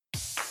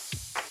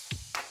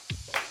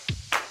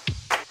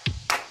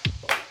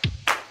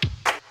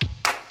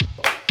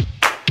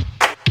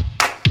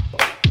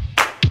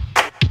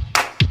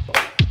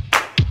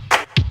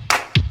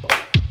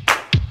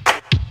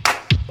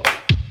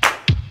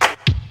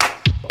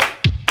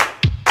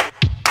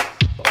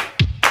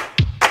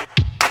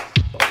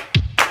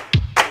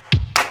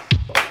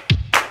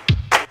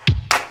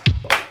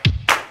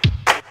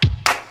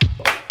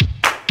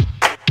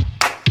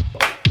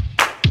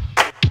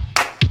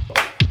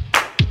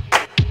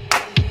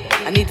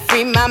need to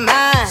free my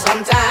mind.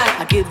 Sometimes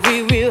I get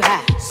real, real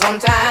high.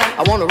 Sometimes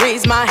I wanna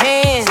raise my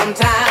hand.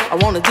 Sometimes I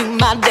wanna do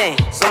my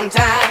dance.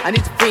 Sometimes I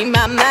need to free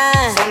my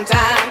mind.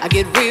 Sometimes I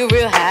get real,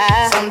 real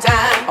high.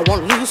 Sometimes I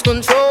wanna lose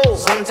control.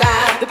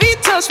 Sometimes the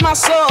beat touch my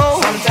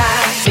soul. Sometimes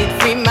I need to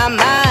free my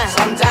mind.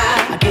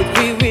 Sometimes I get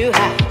real, real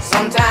high.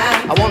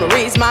 Sometimes I wanna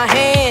raise my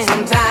hand.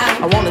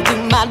 Sometimes I wanna do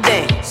my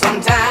dance.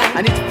 Sometimes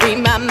I need to free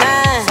my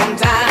mind.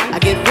 Sometimes I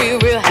get real,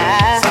 real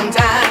high.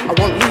 Sometimes I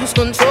wanna lose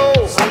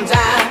control.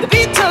 Sometimes the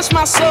beat touch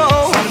my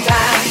soul.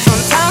 Sometimes,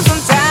 sometimes,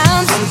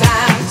 sometimes,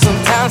 sometimes,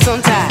 sometimes,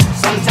 sometimes,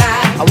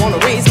 sometimes I wanna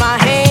raise my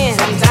hand.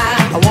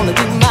 Sometimes I wanna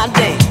do my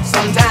dance.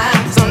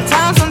 Sometimes,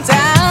 sometimes,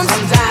 sometimes,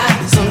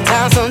 sometimes,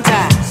 sometimes,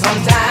 sometimes,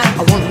 sometimes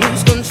I wanna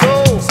lose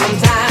control.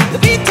 Sometimes the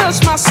beat touch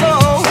my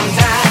soul.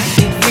 Sometimes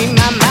it free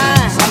my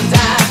mind.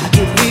 Sometimes I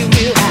get real,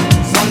 real high.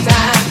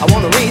 Sometimes I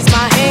wanna raise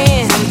my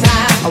hand.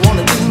 Sometimes I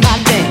wanna do my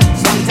dance.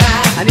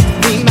 Sometimes I need to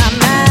free my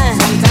mind.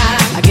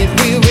 Sometimes I get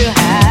real, real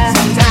high.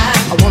 Sometimes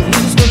I wanna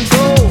lose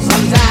control.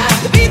 Sometimes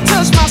the beat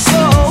touch my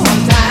soul.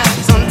 Sometimes,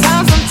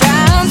 sometimes,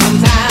 sometimes,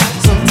 sometimes,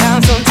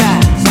 sometimes,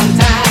 sometimes,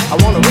 sometimes I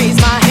wanna raise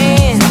my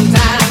hand.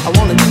 Sometimes I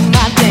wanna do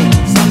my dance.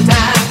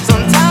 Sometimes,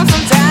 sometimes,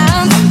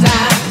 sometimes,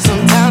 sometimes,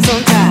 sometimes,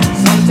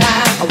 sometimes,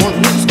 sometimes I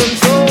wanna lose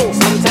control.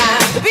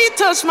 Sometimes the beat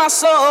touch my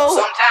soul.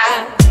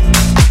 Sometimes.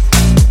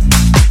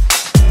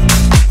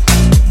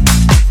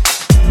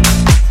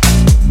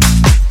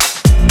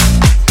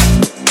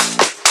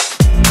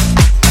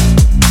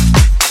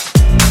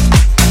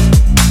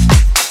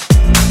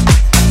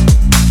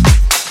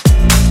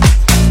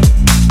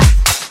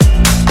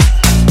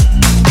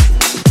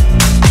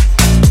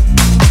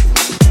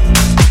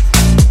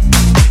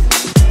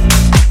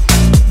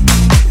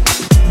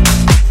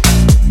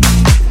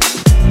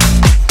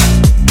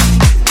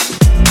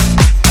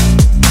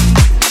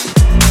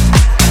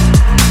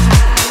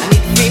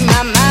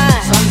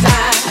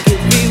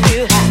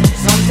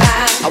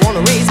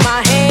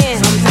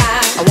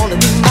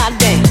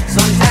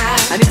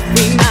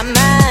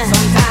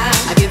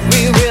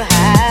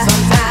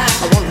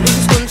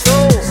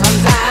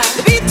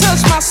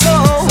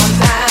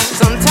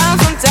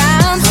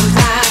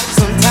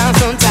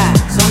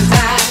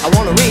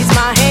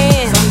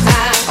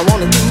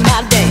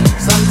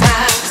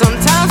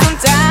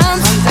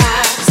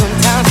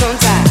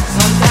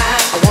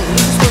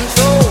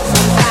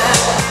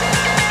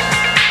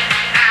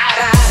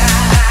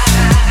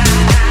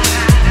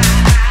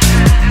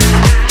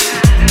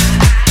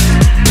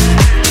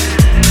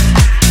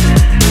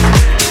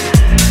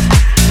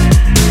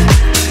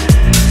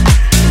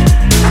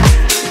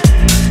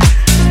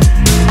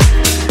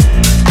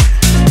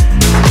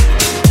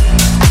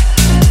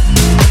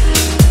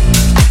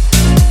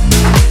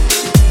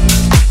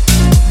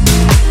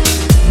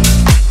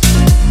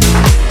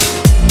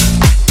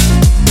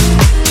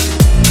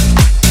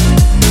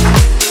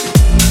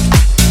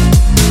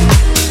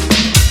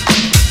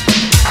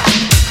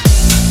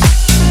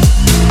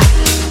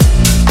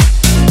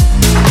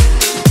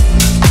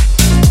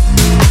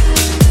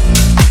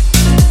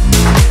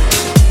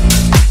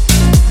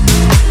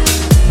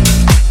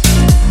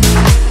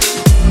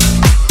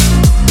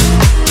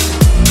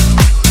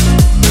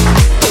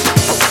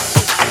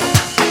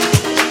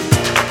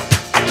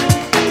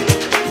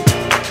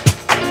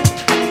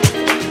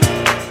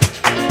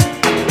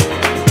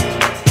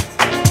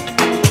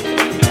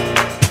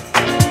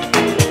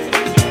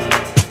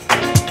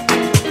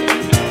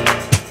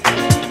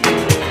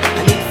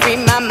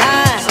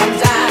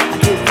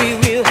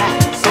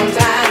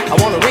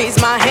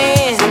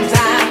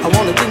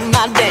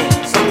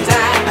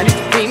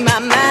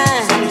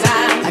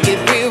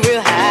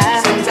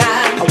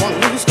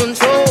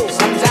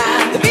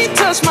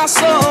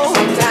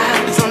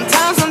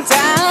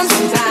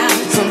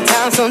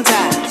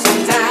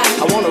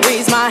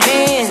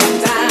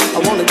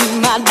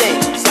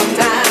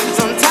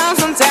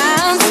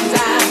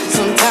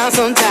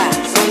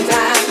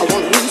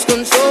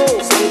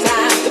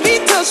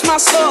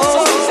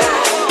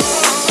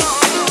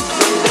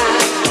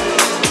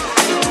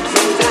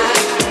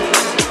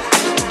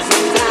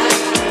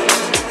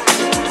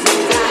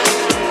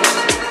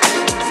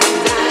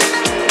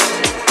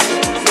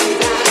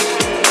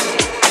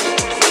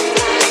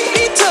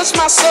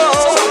 My soul.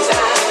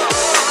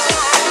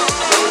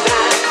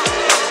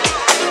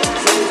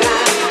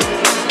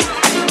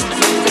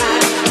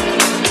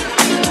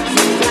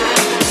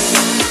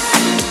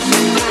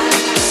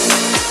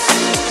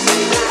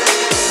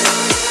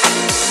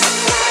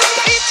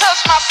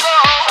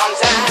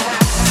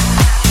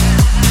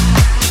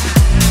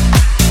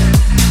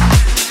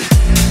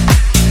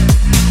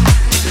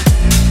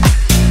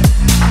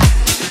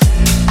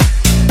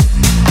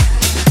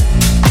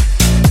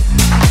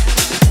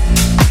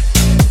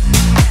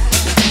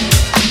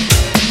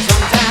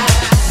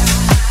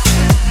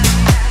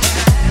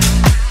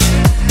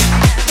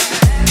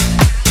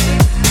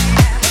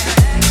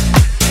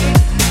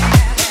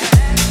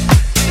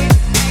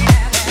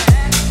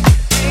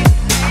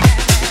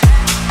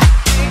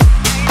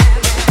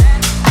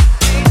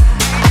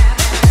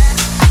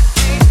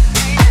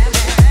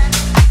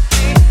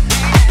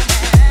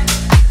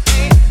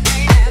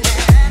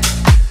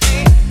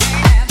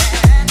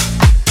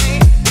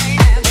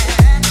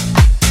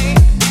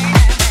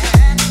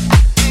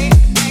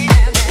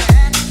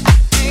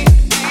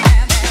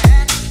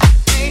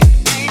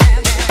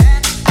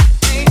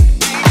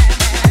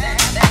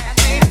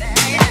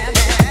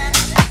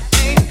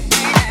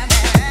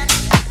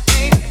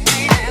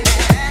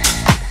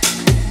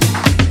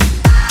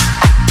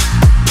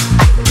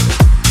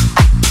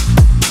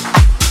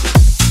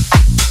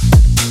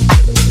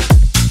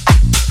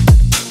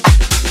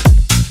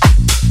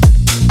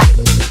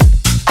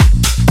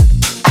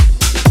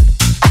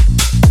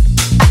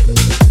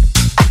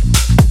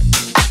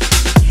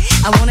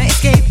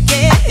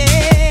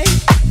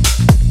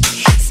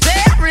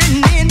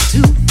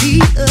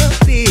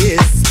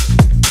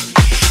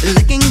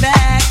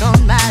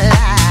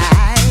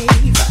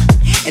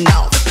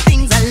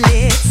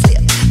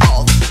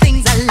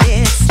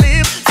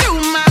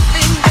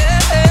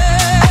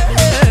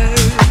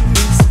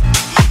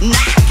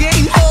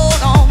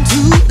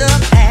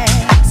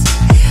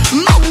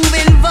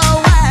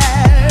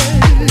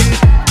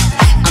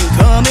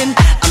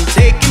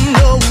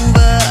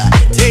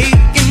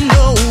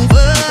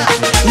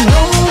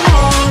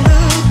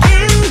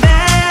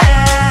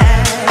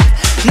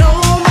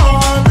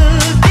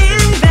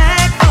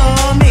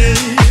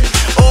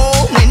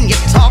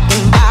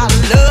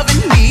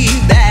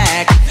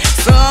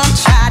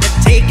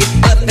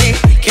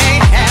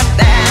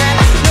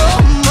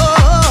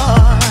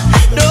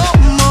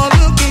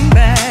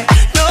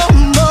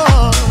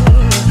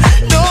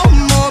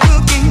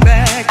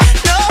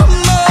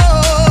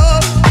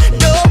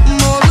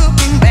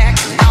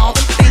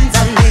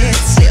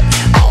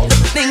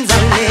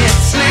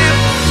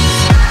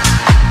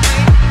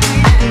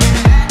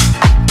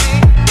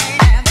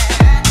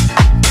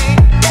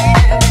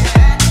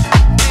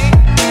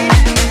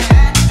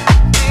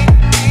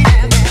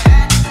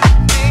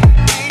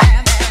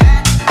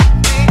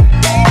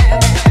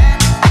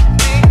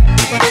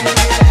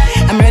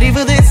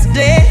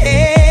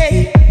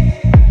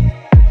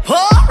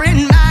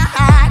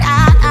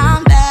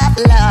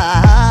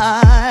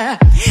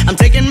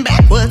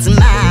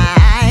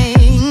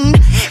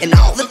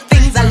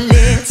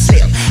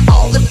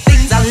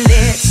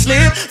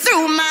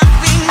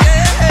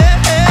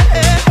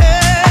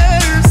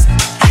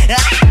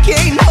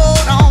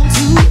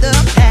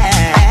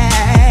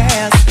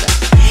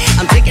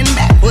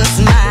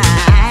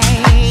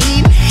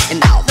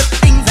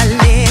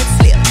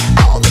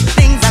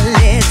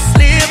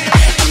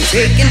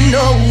 taking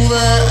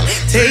over,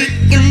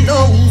 taking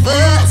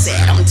over.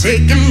 Said I'm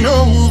taking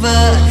over,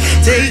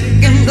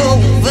 taking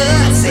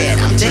over. Said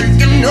I'm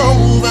taking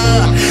over,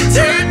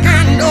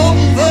 taking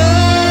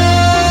over.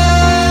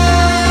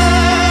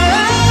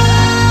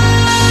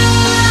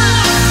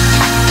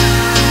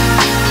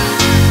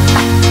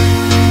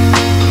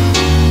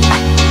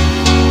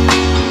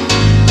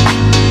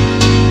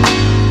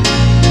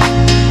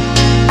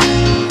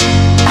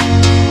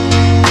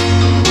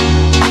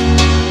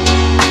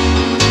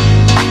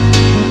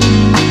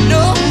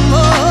 No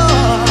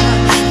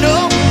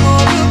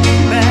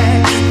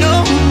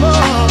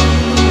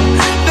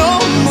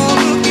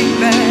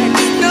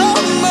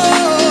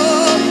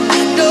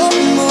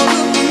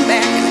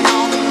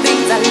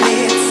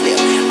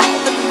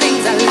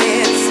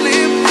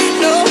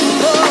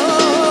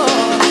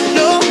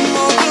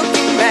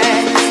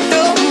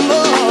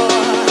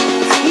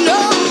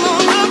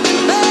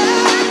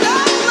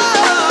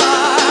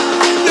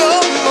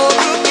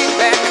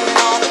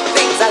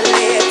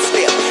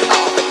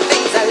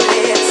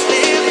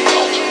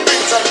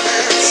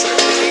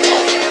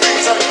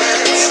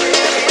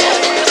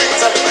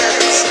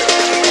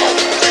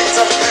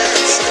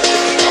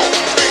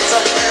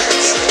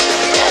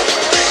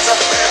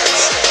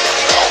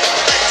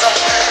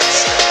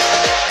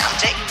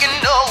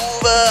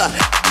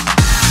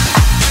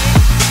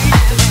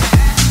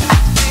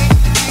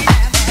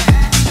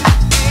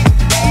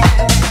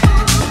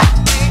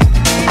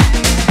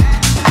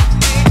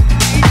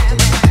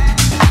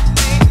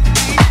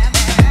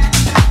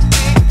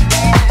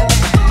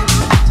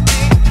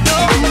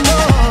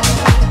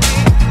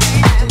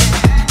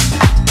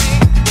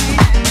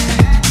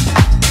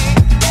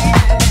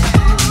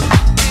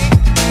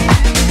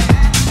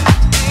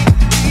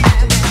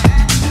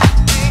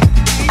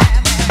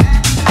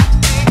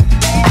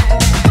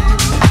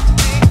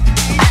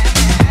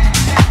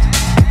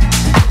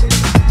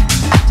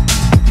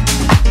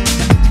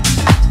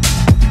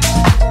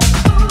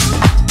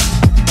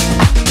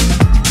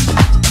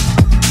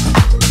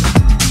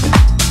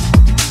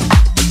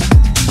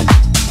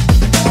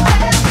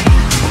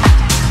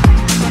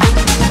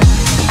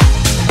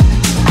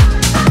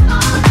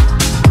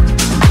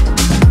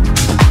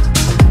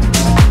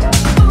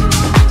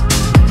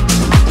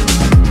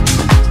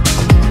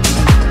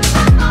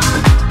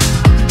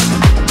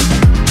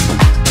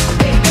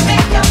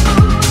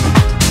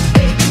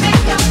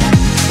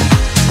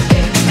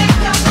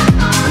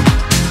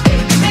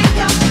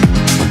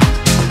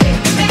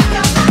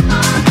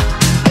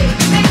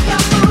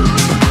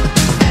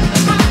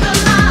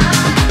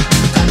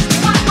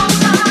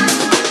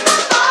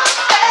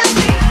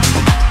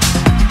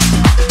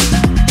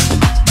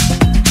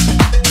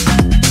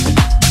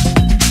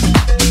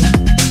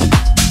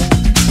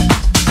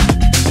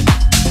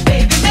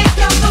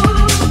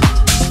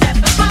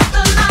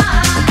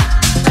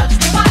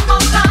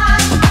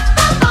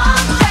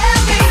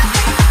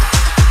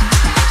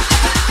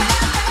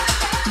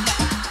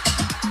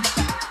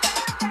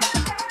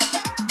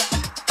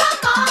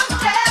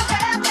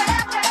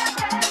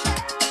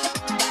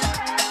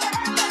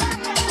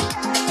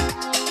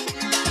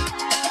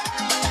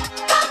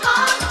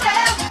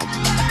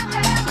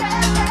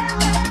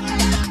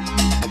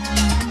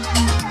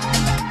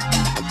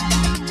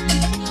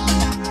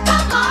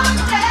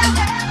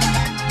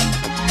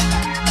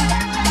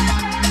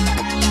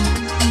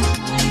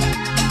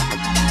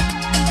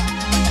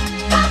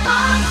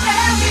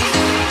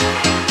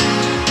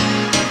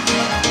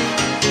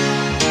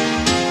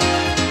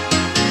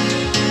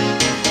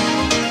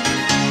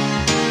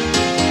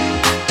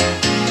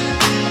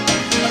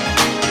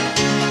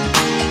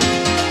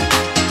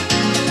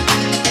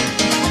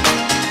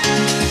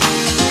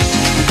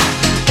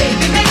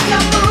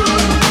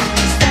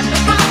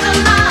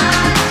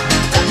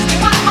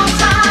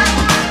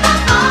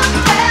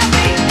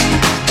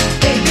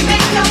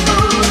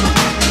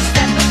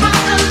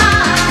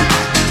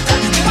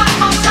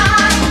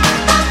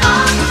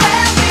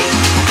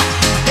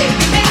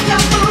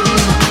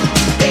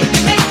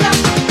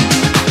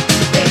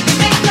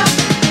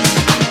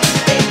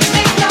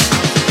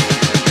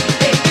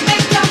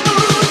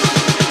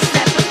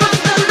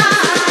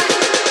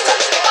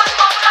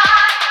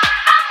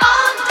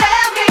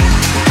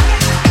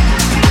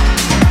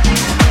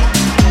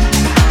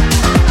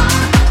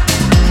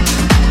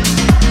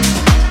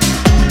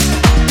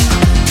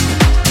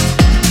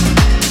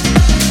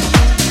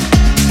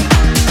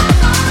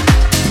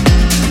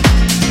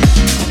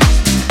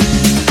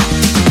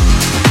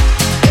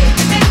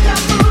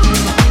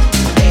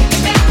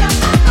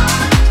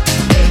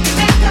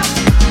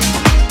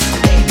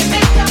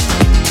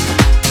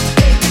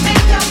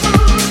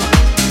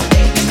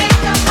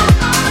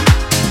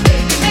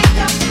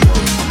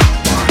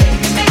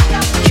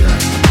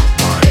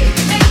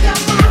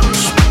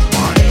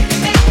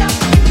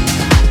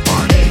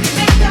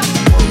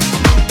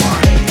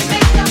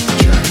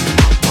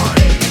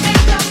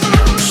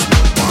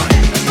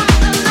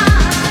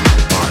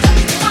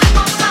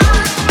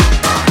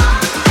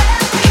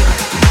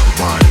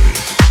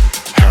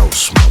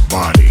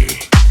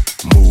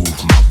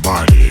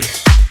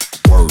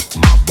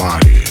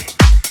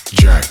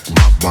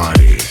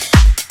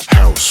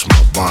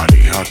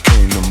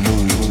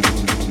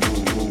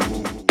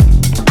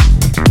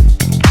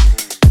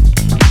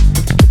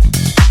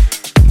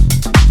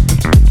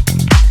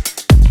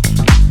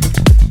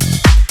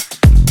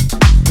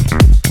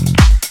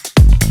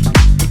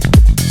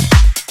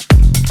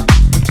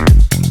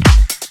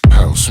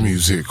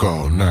music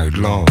all night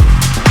long.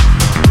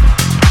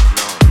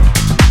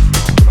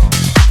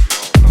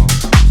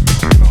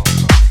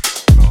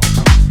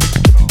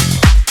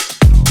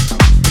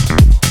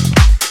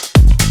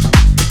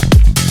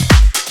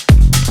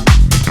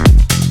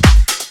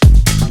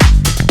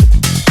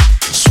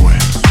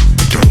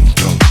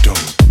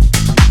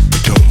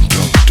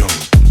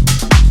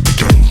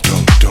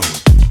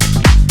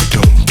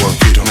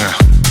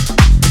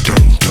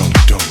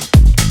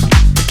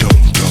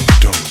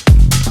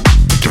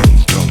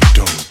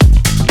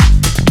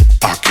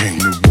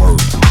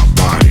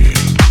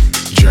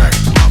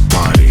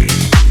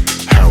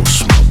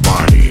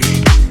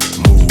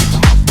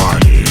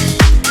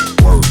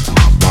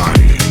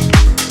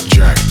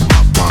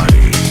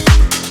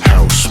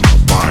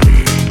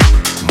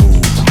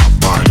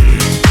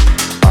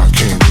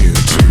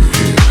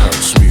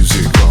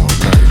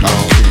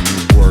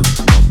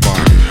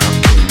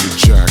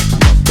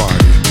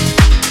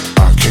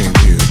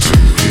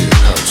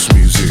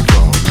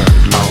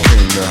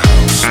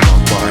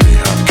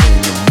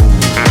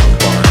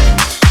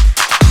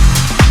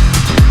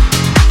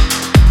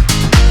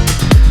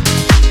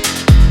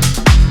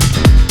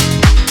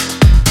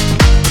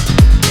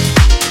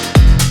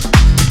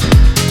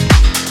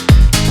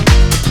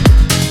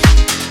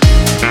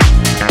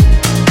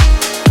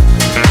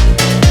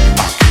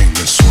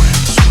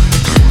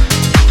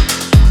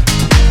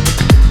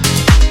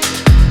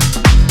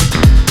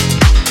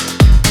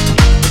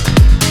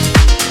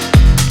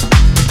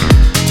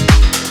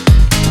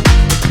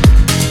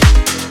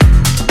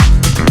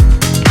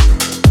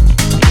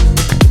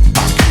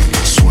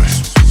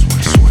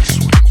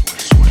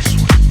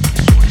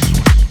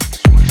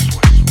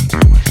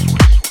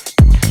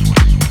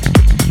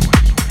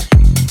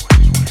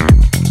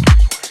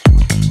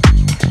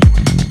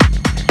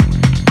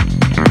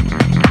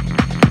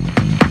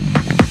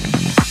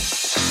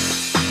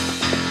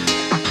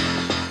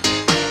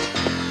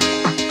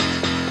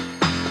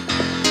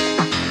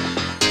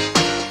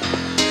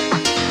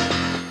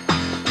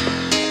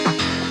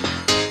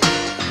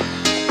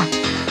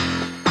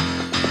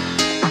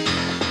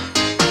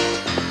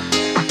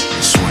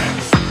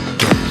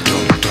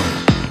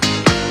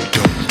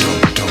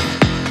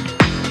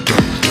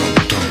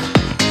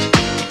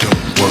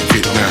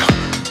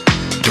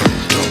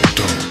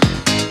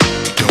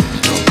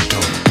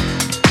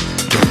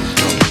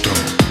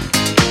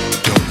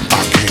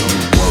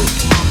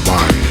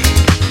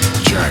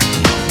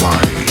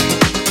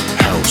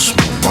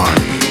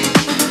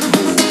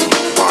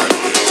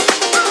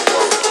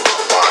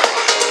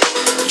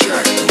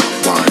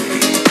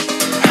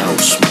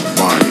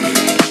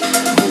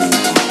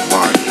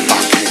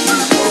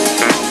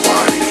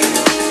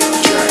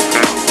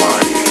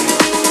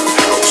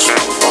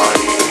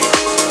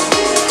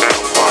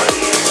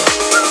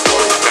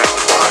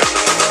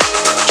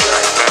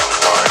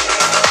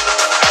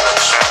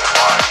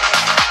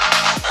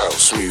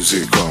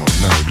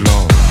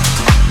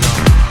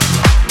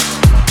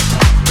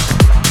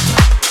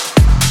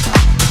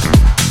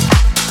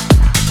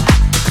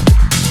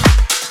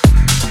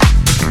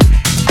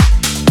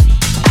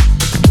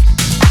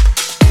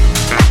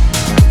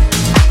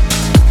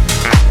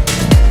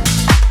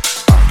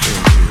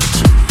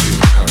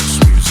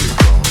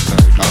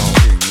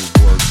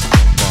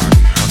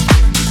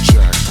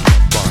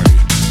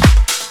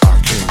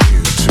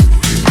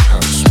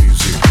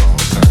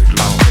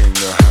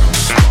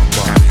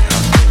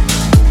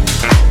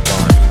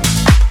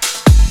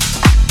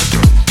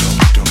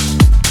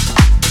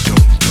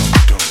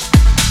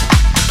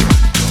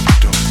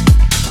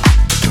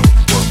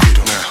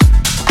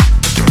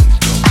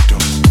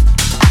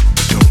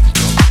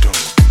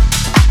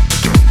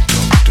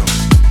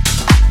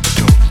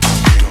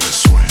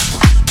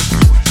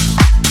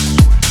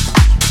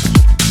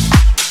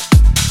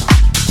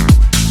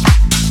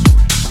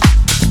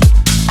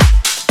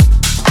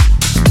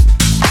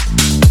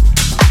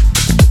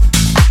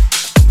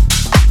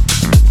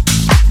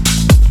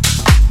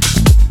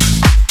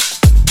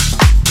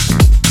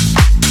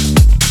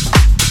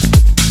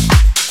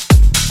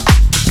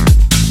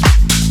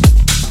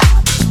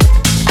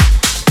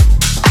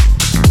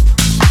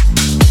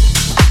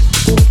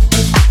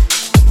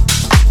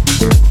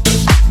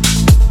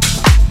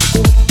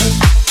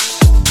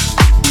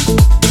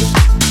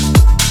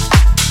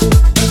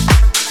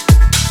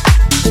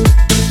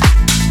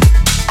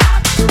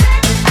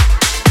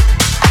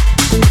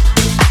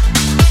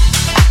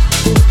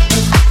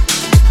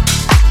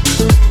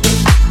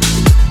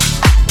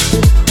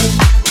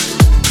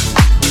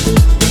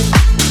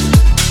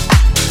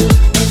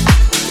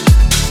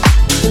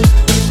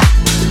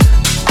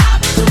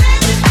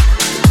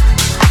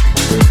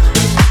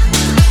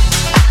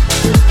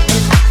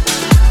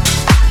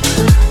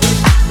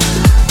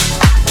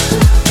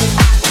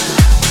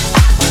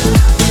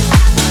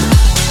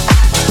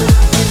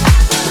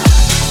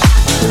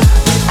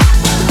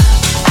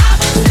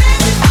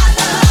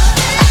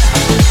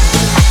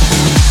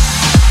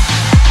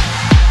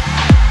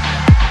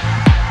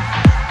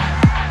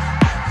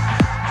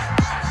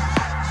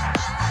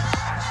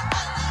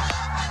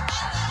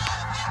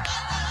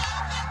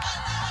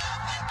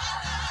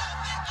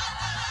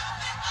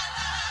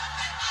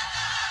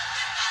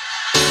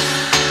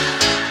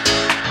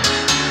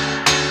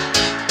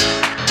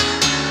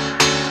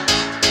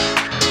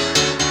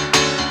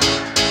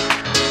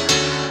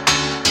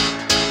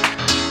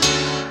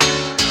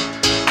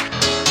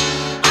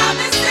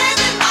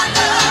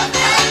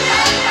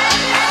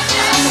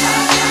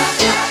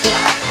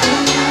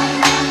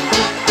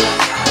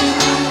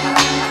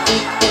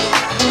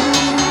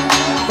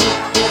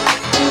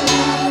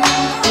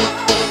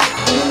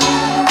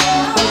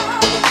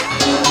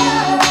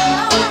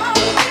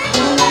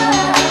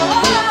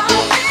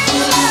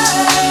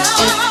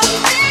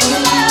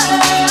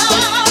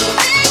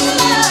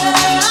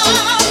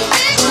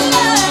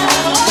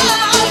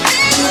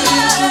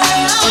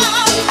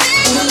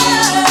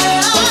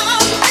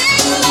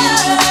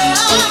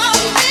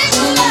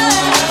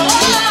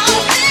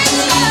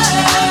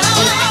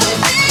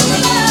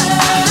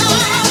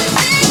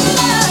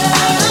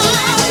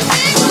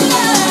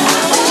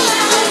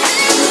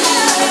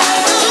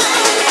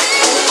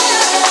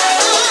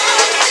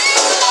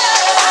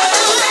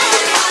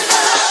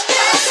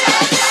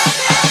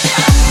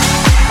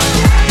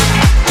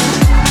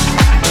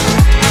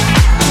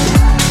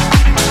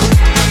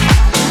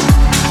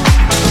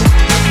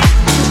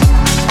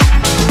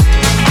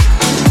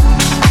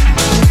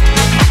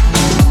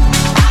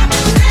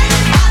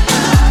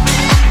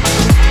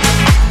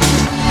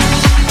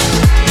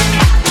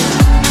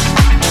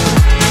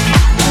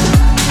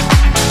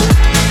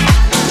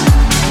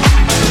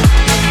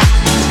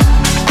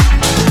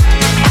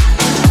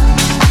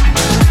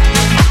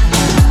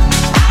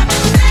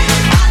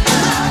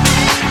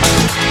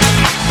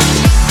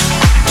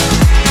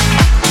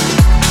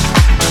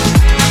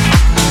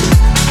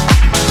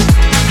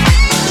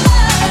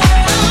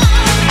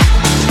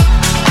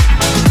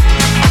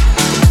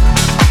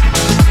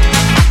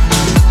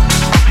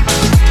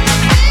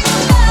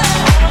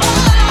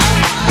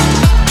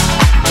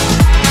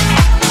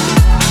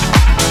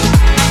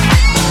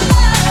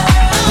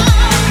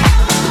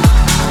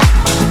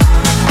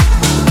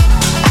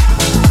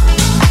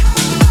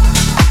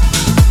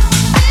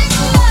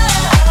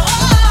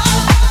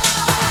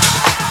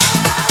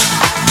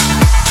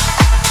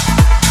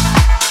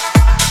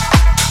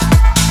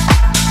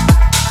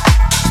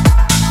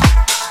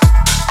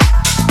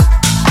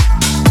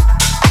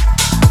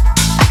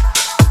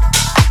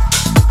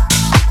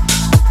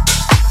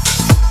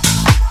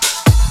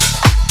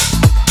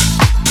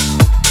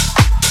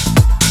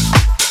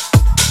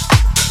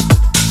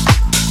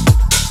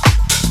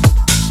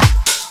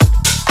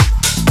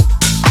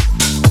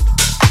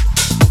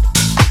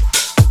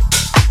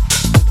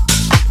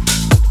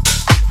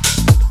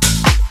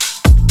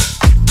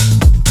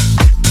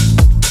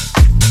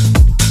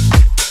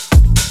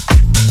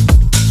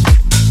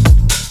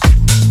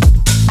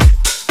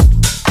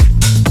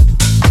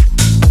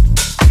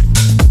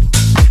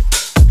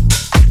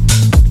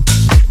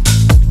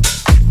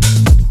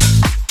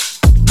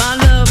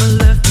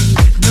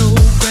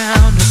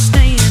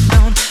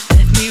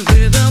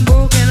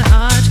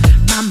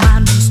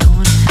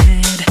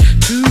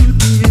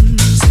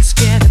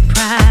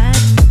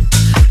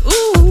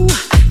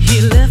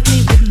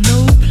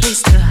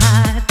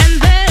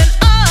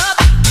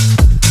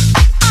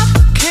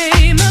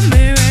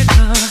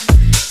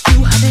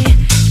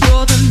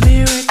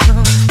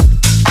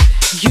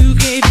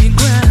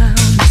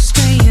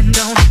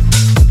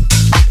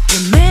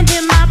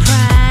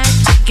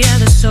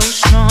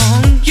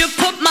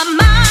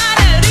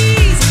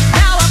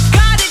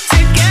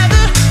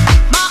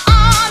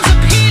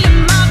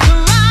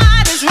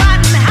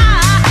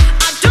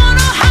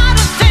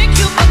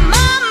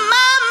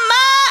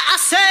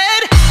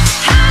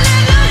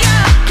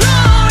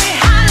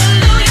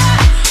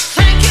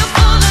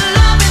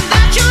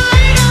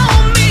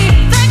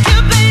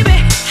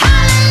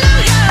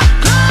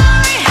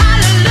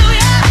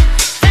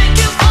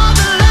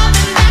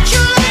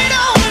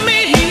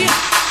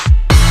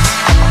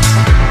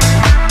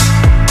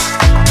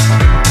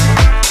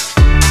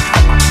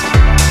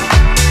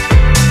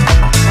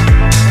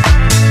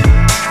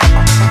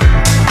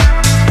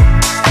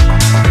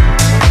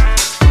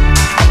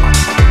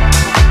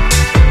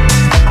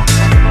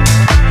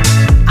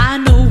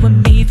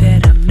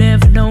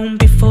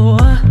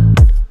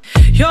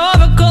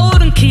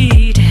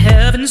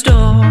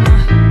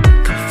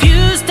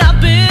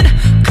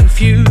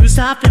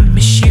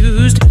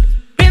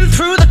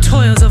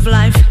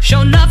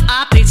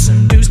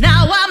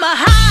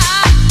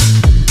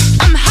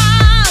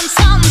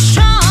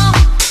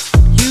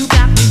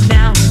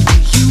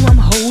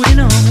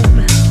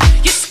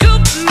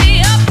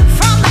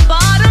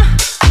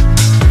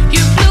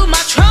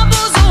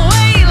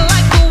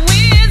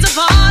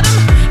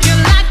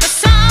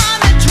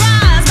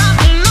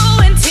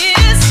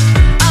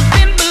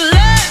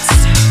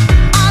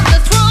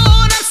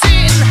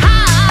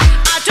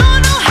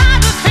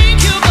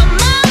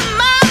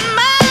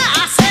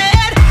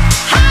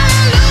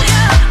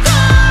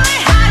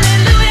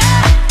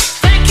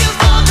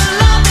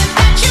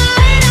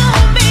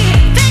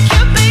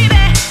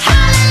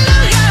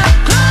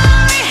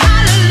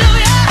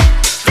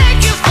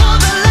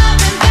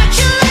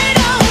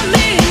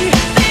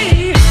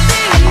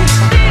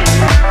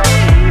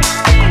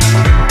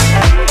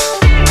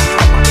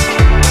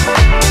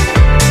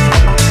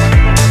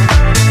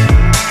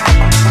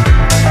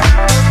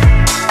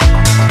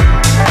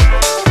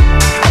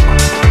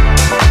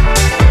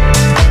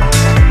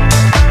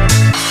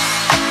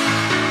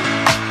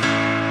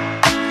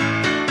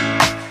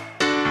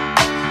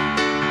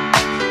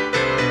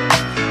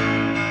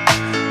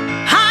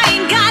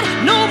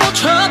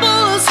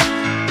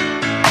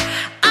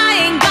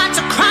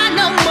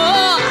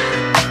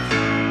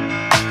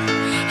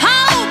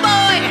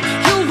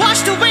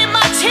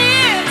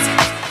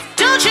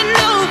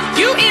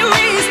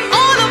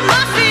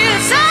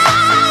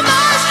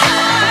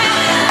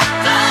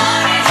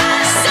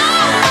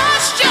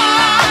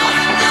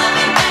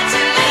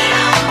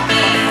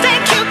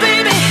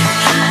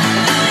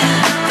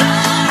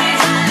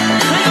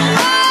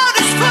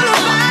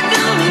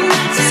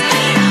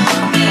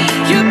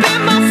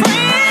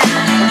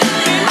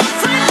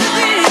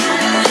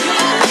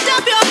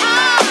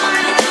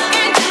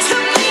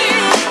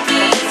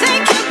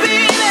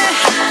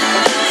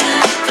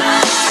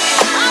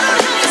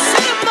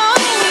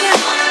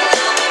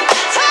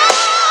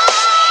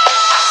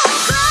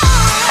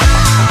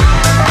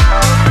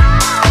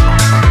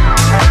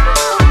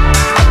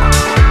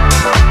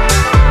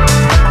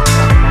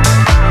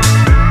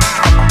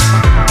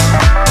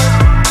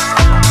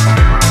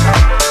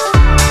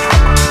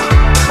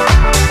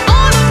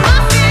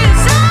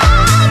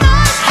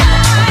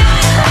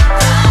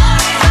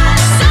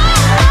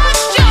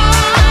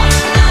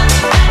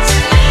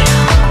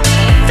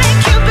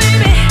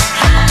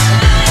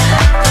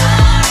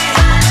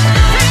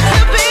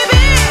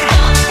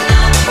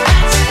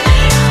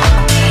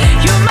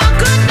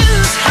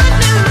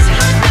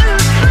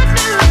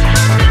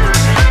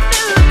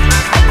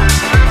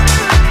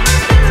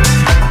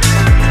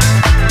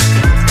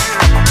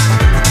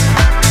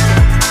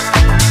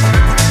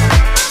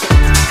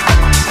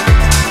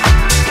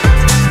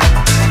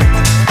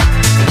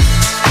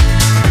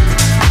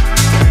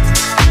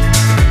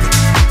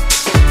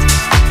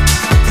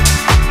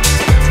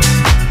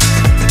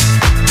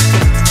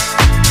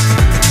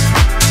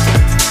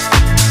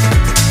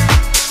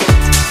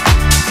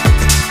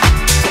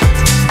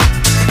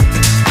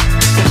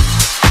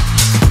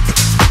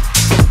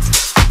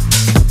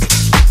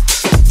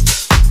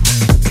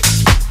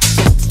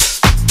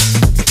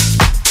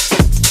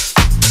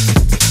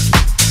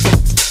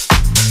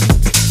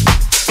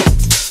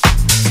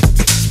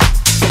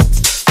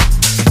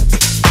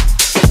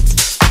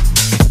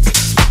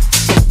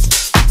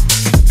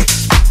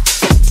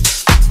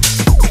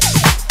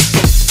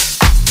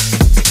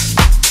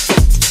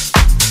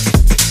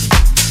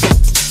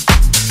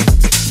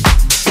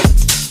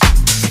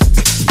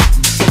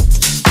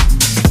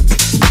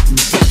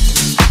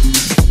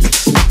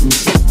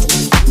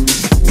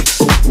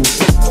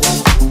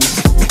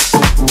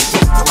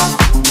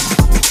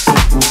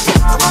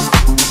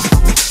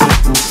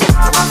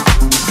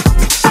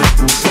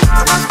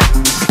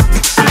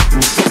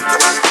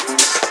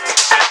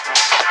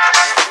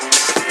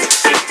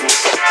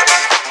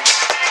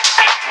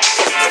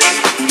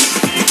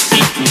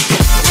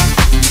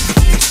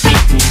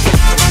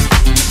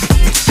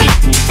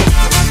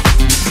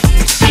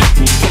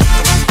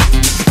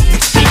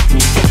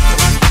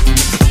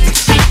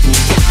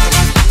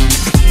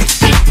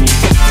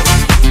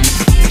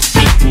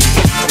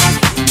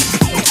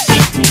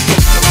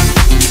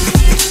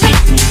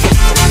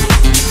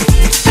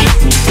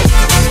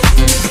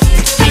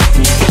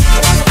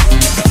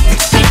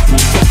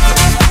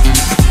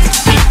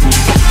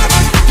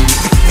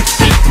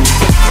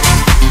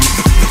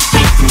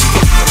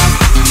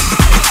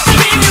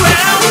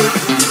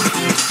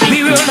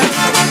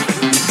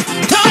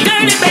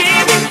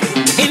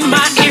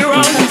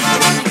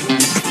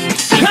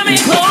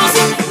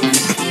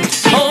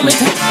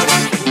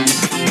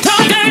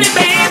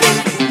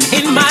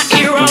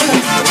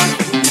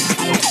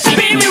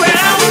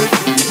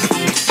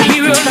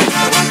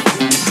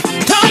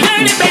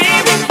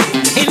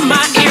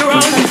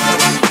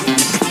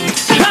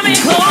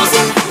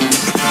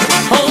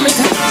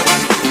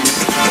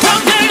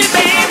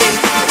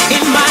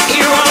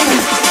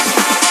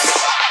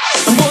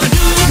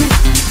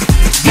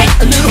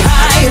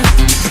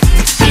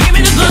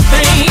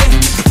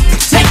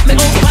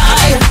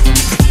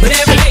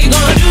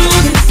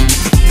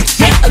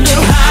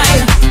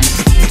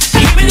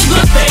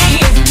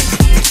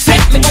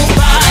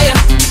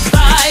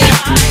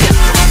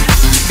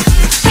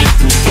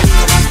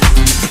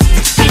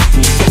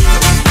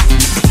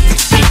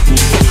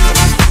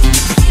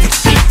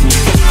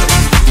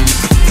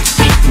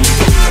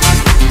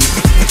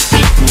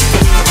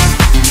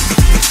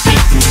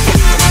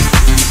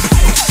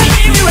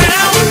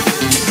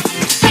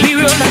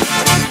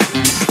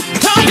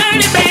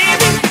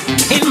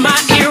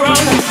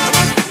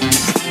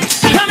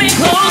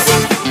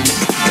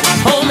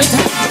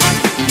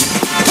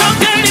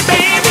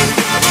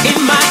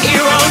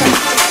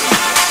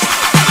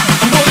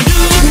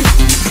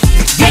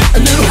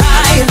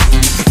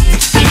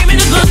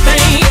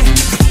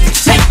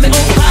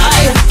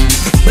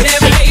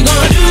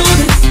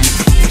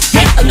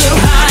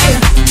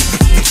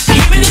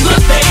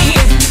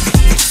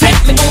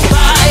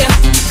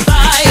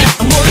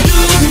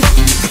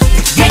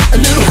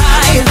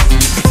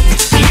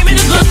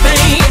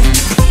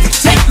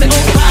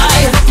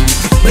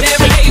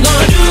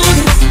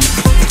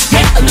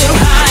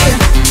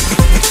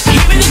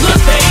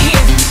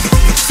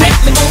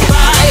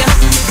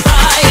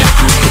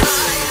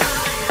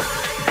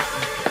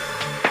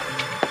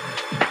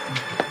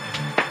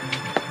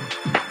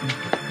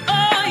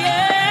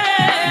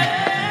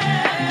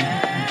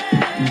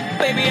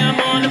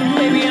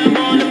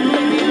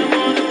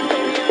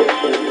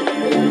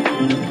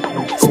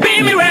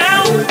 Spin me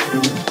round,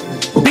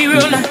 be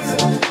real nice.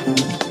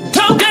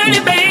 Talk dirty,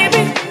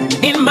 baby,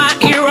 in my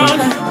ear all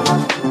night.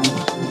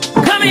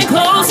 Come in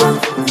closer,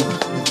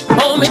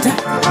 hold me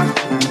tight.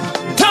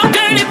 Talk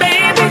dirty,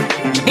 baby,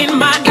 in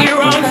my ear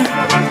all night.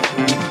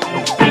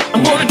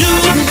 I'm gonna do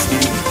this,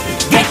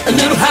 get a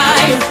little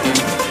higher.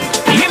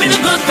 Give me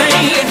the good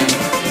thing,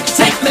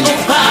 take me on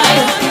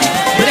fire.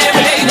 But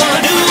every day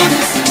gonna do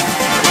this,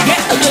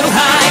 get a little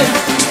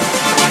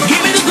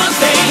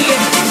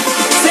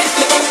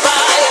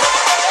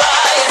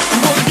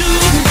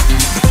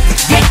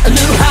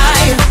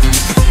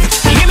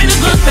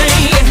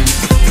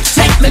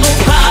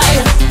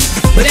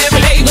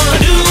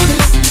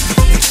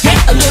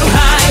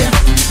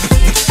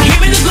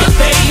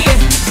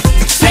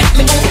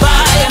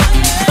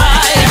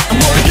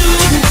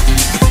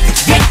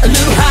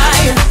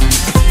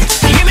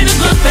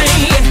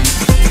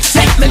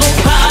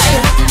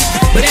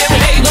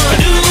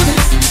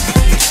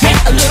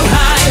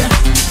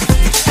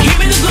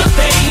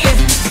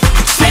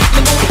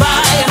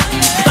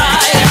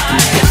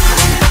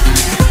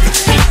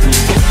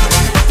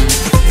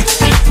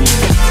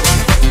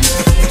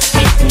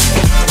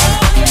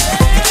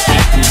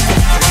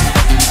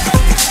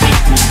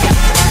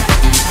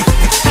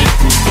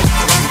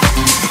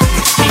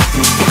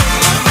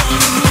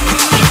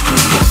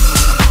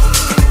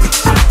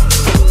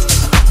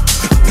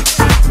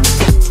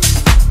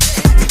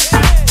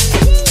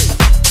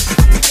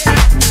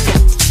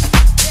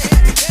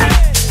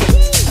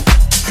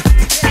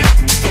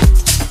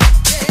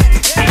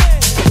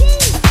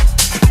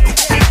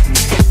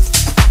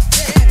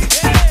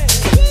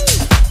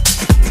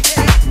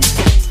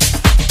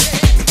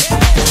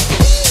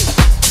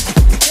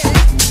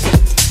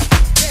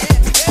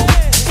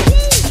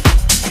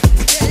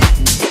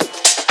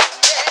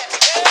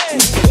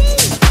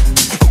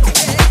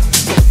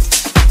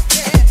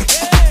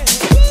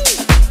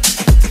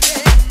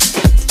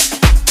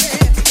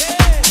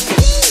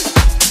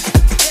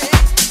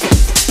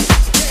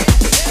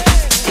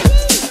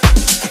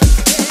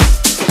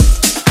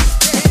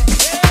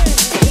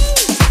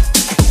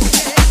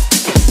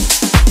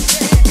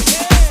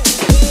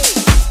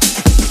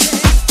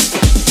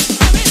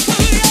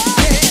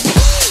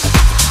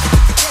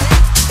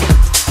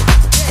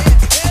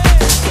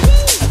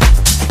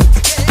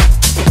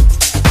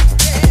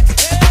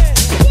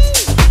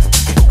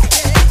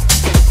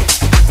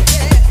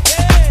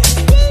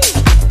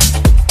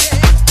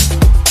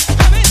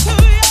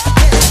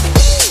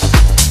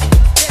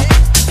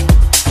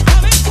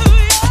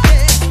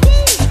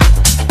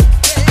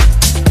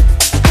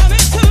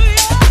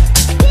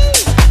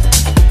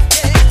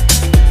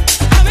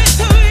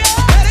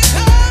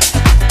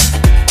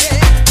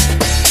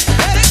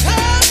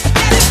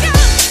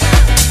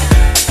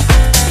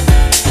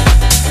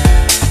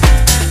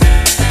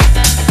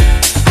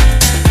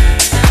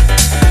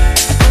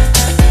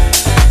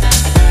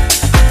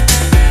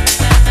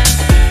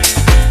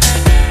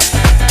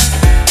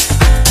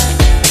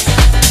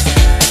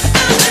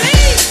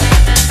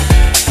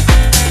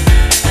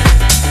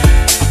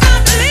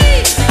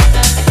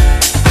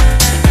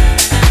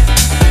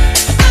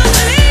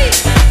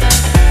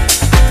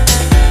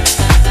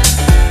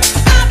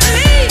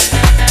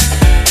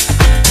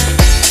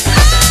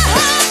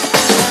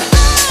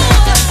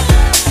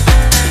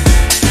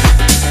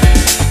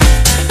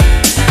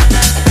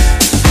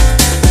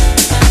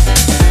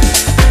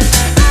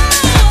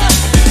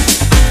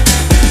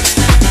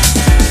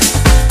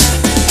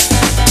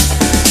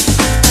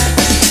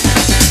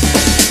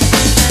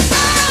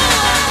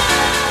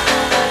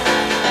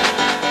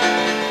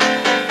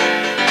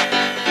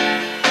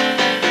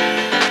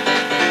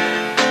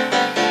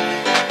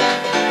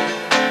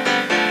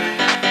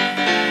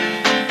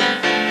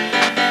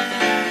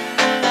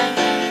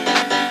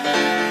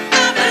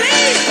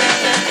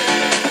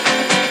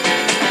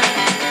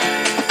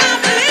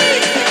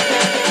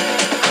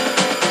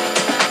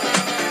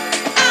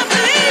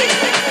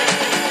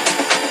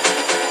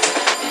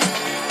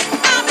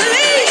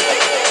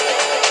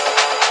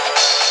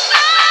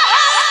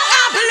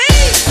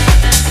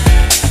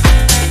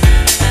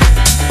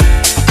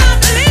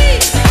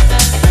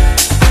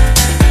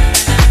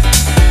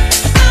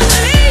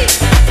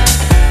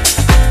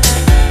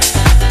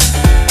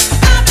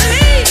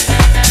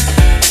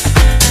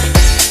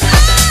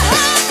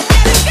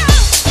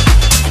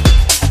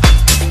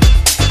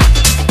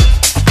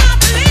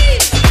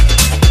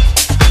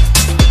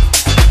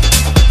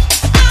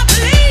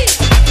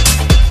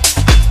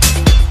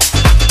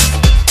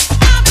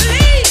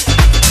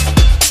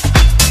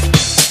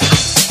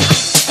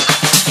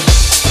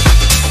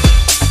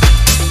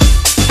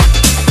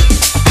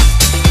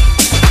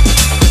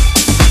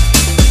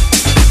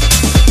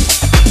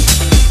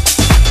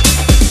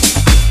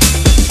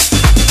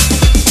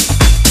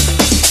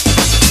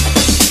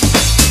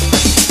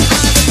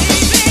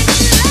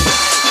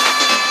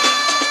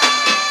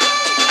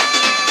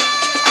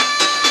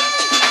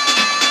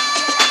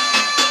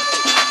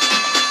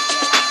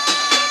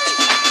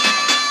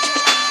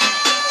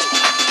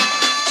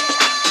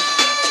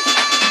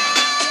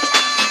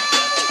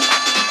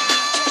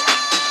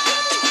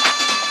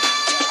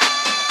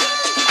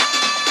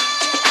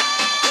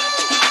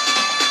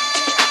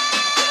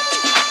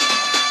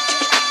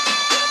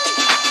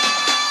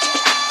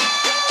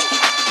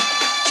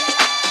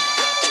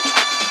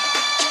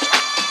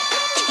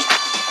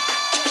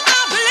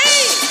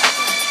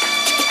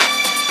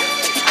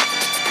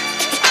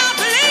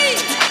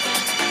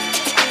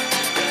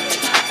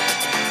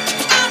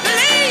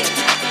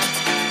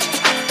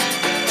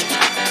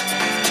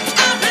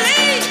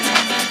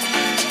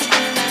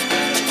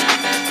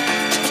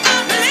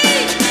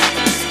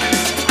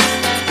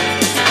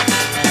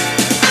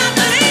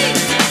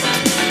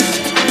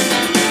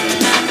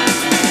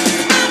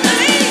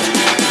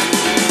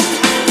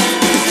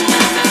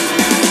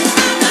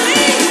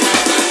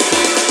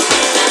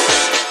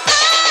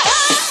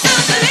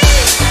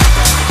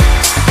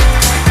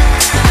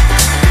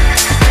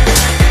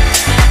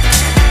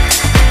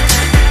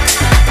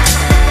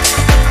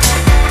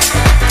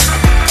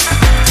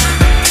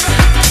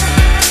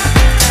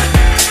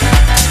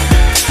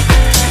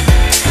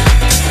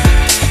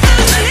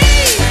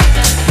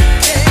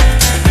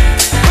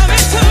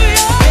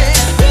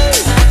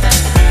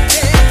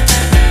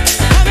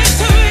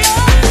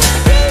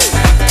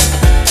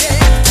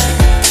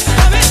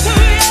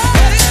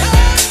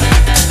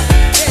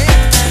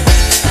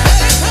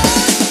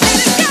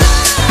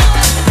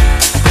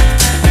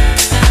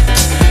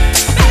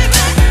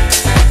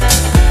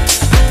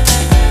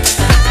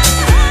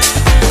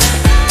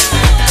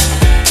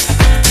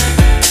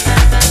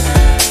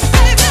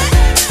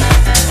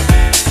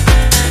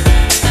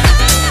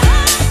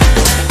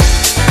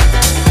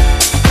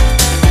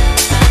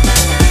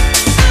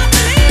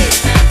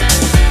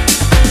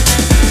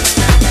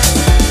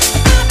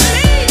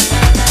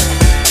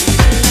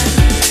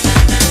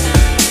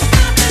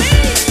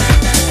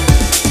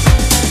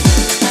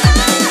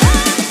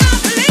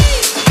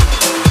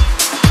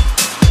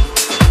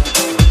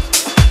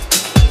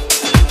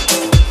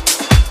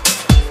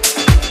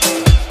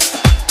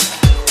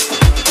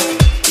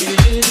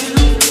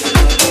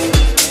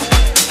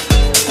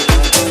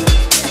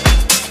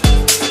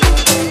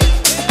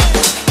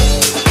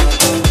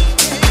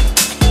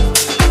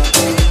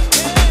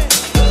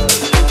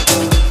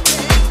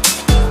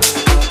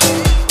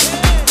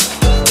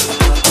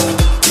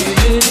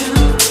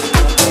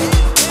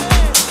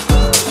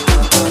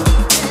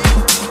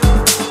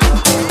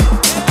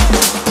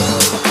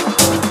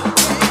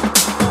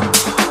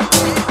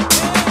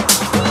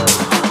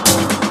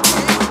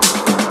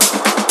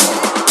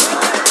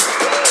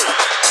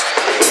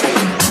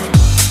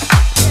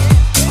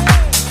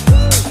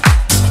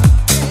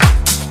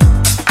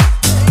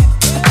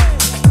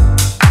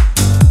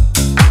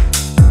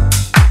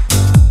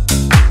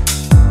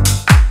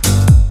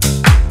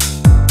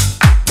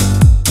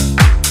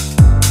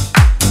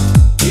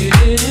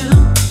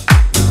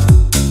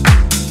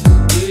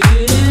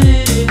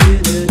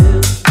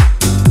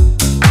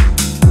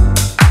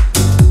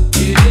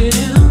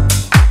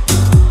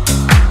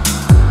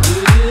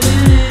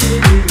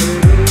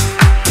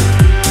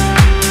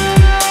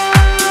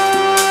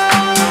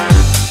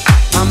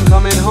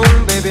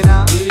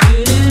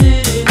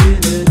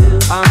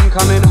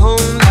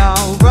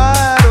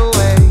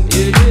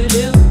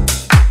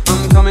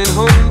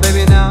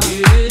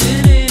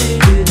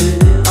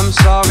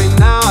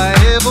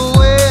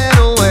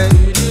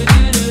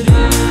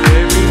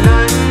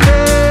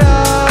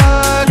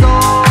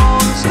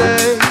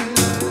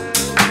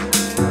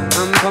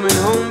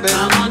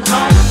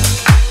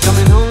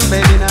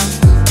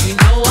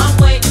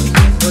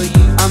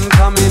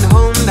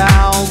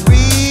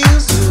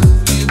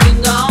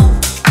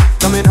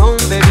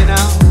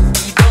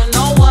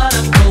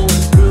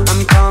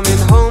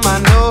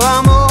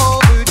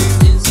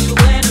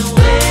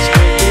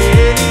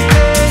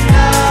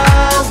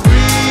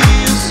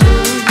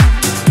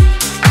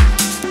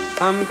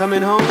I'm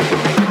coming home.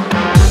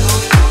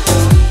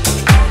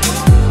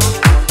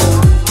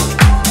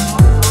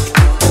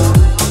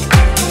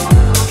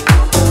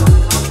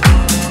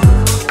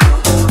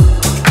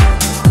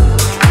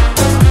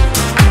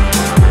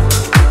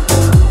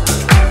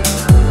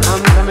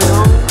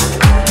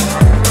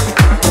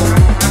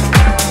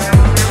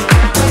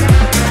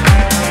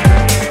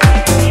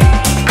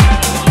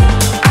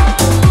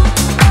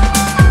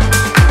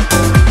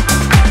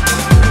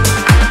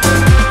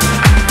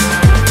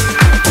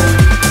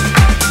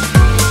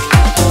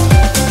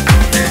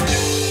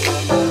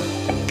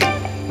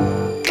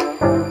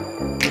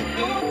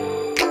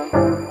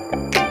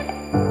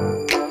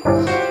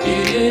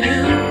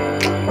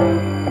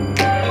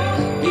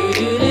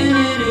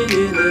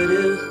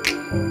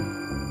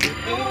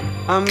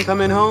 I'm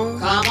coming home.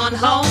 Come on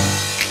home.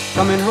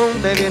 Coming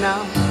home, baby,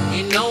 now.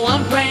 You know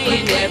I'm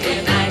praying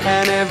every night.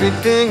 And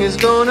everything is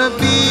gonna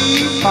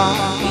be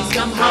fine. Please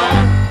come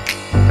home.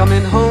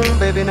 Coming home,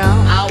 baby, now.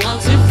 I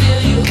want to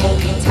feel you, hold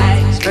me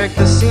tight. Expect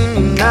to see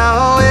me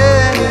now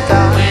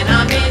anytime. When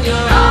I'm in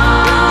your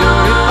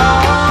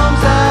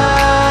arms.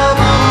 I'll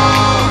be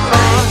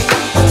fine.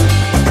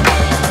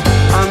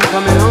 I'm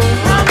coming home.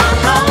 Come on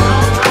home.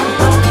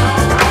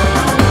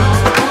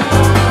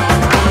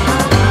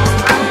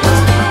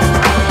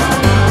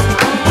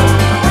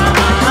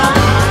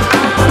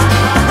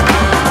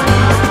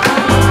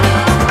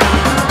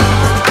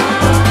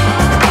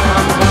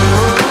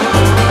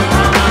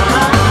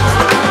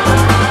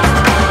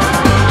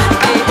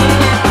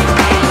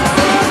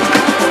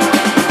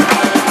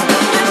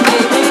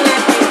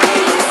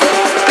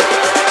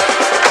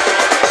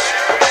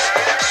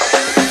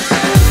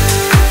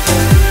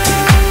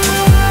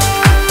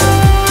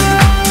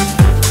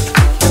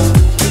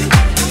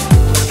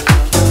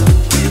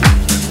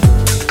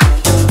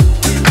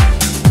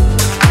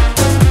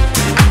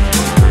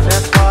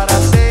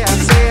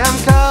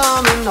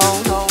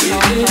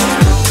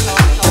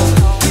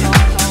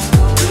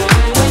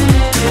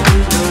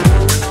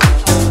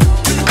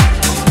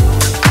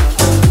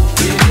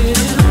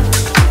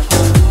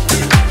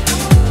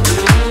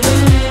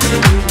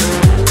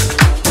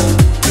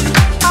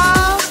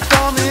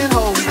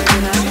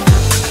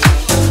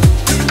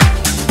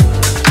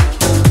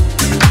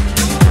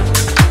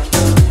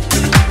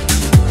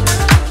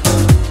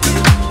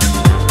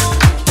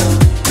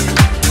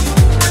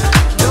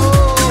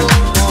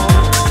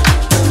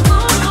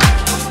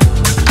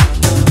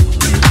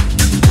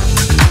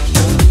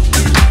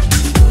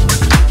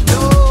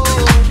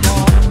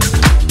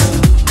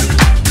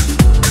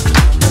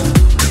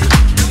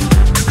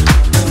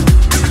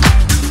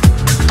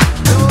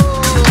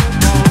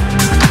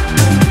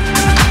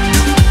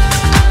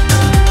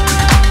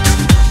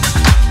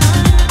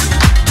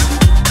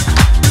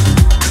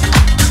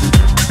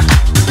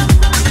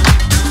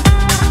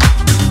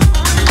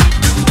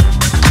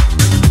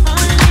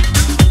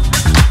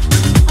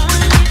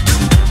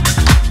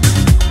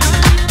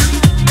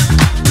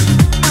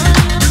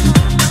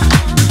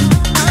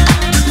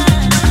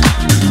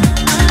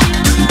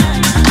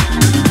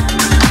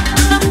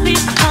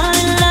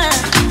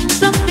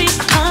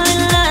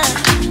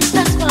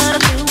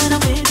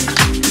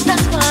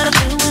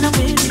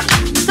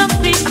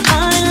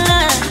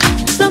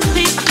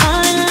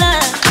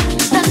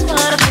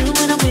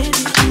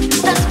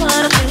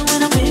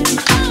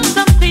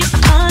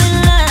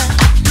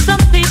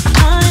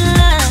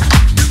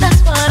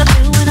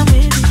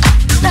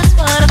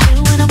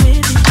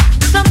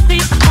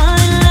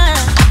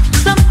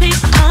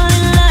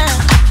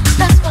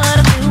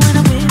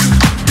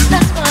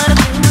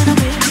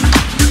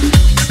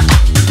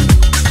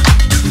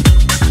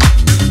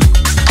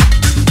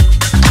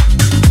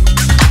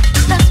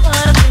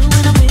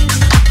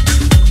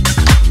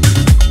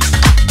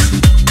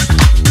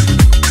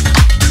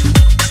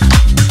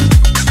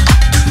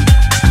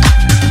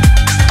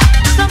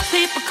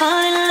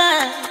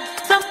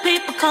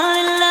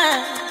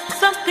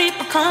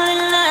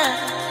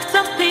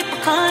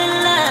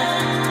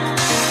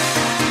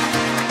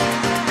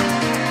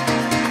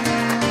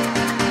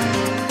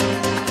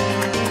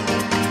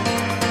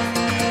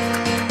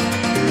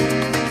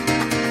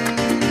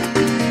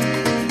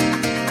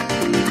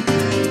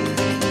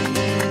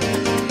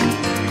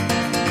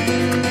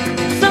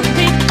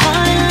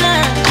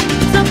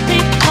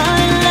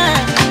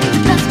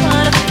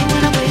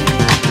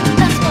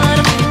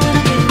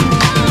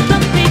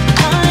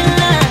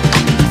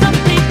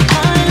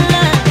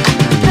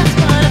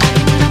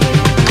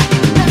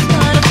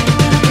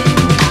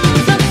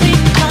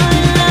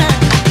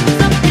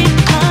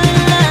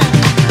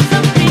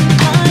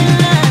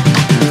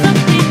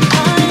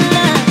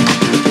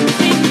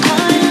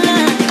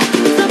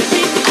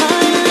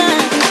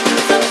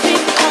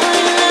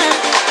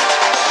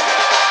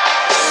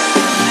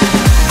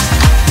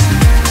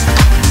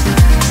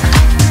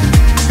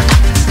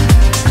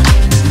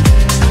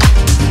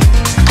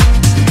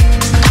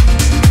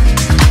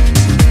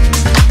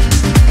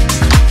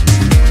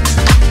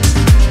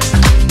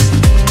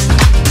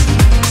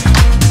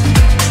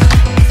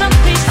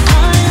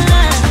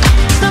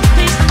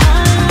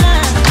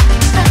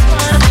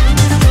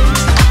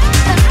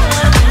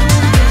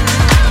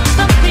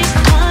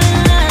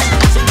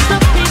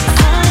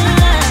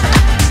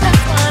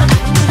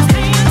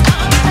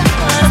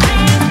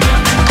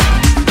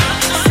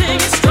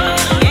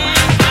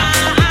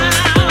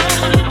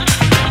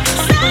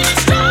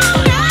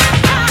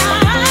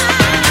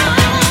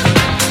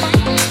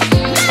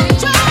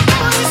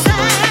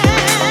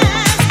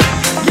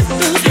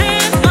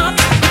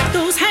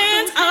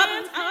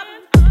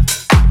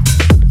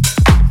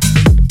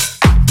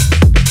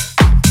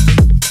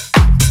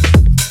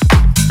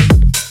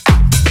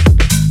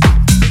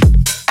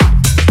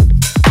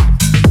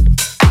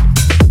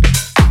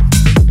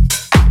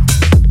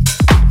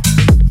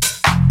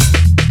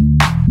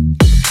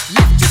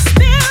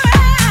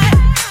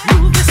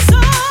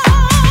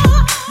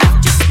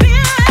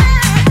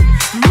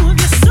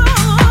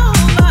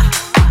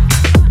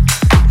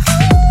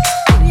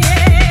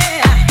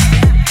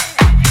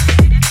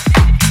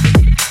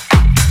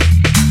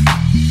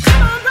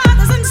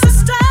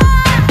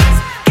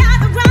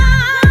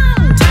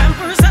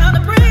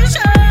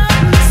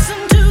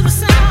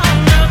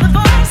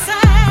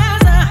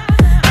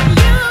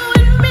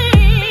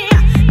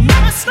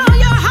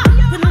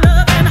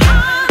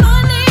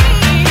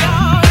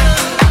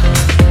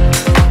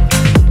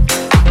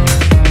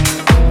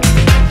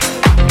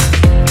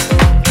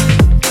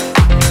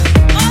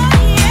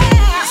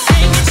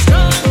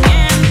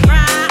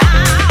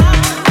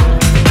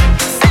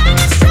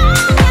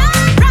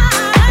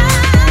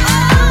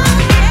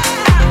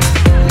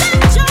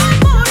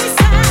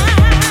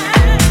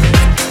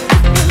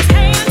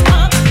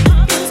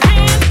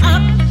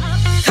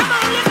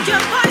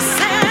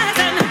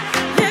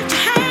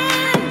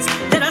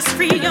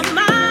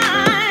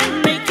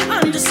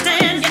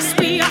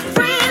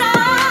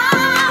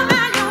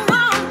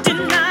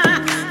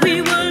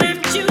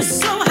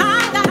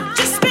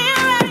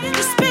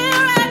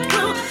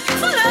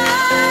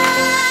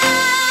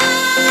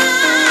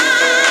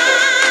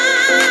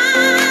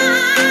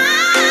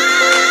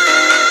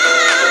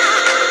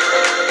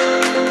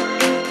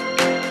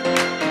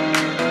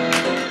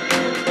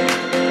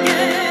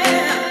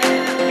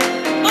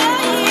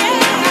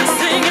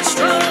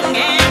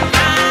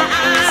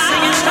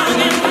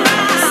 Strong and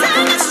proud.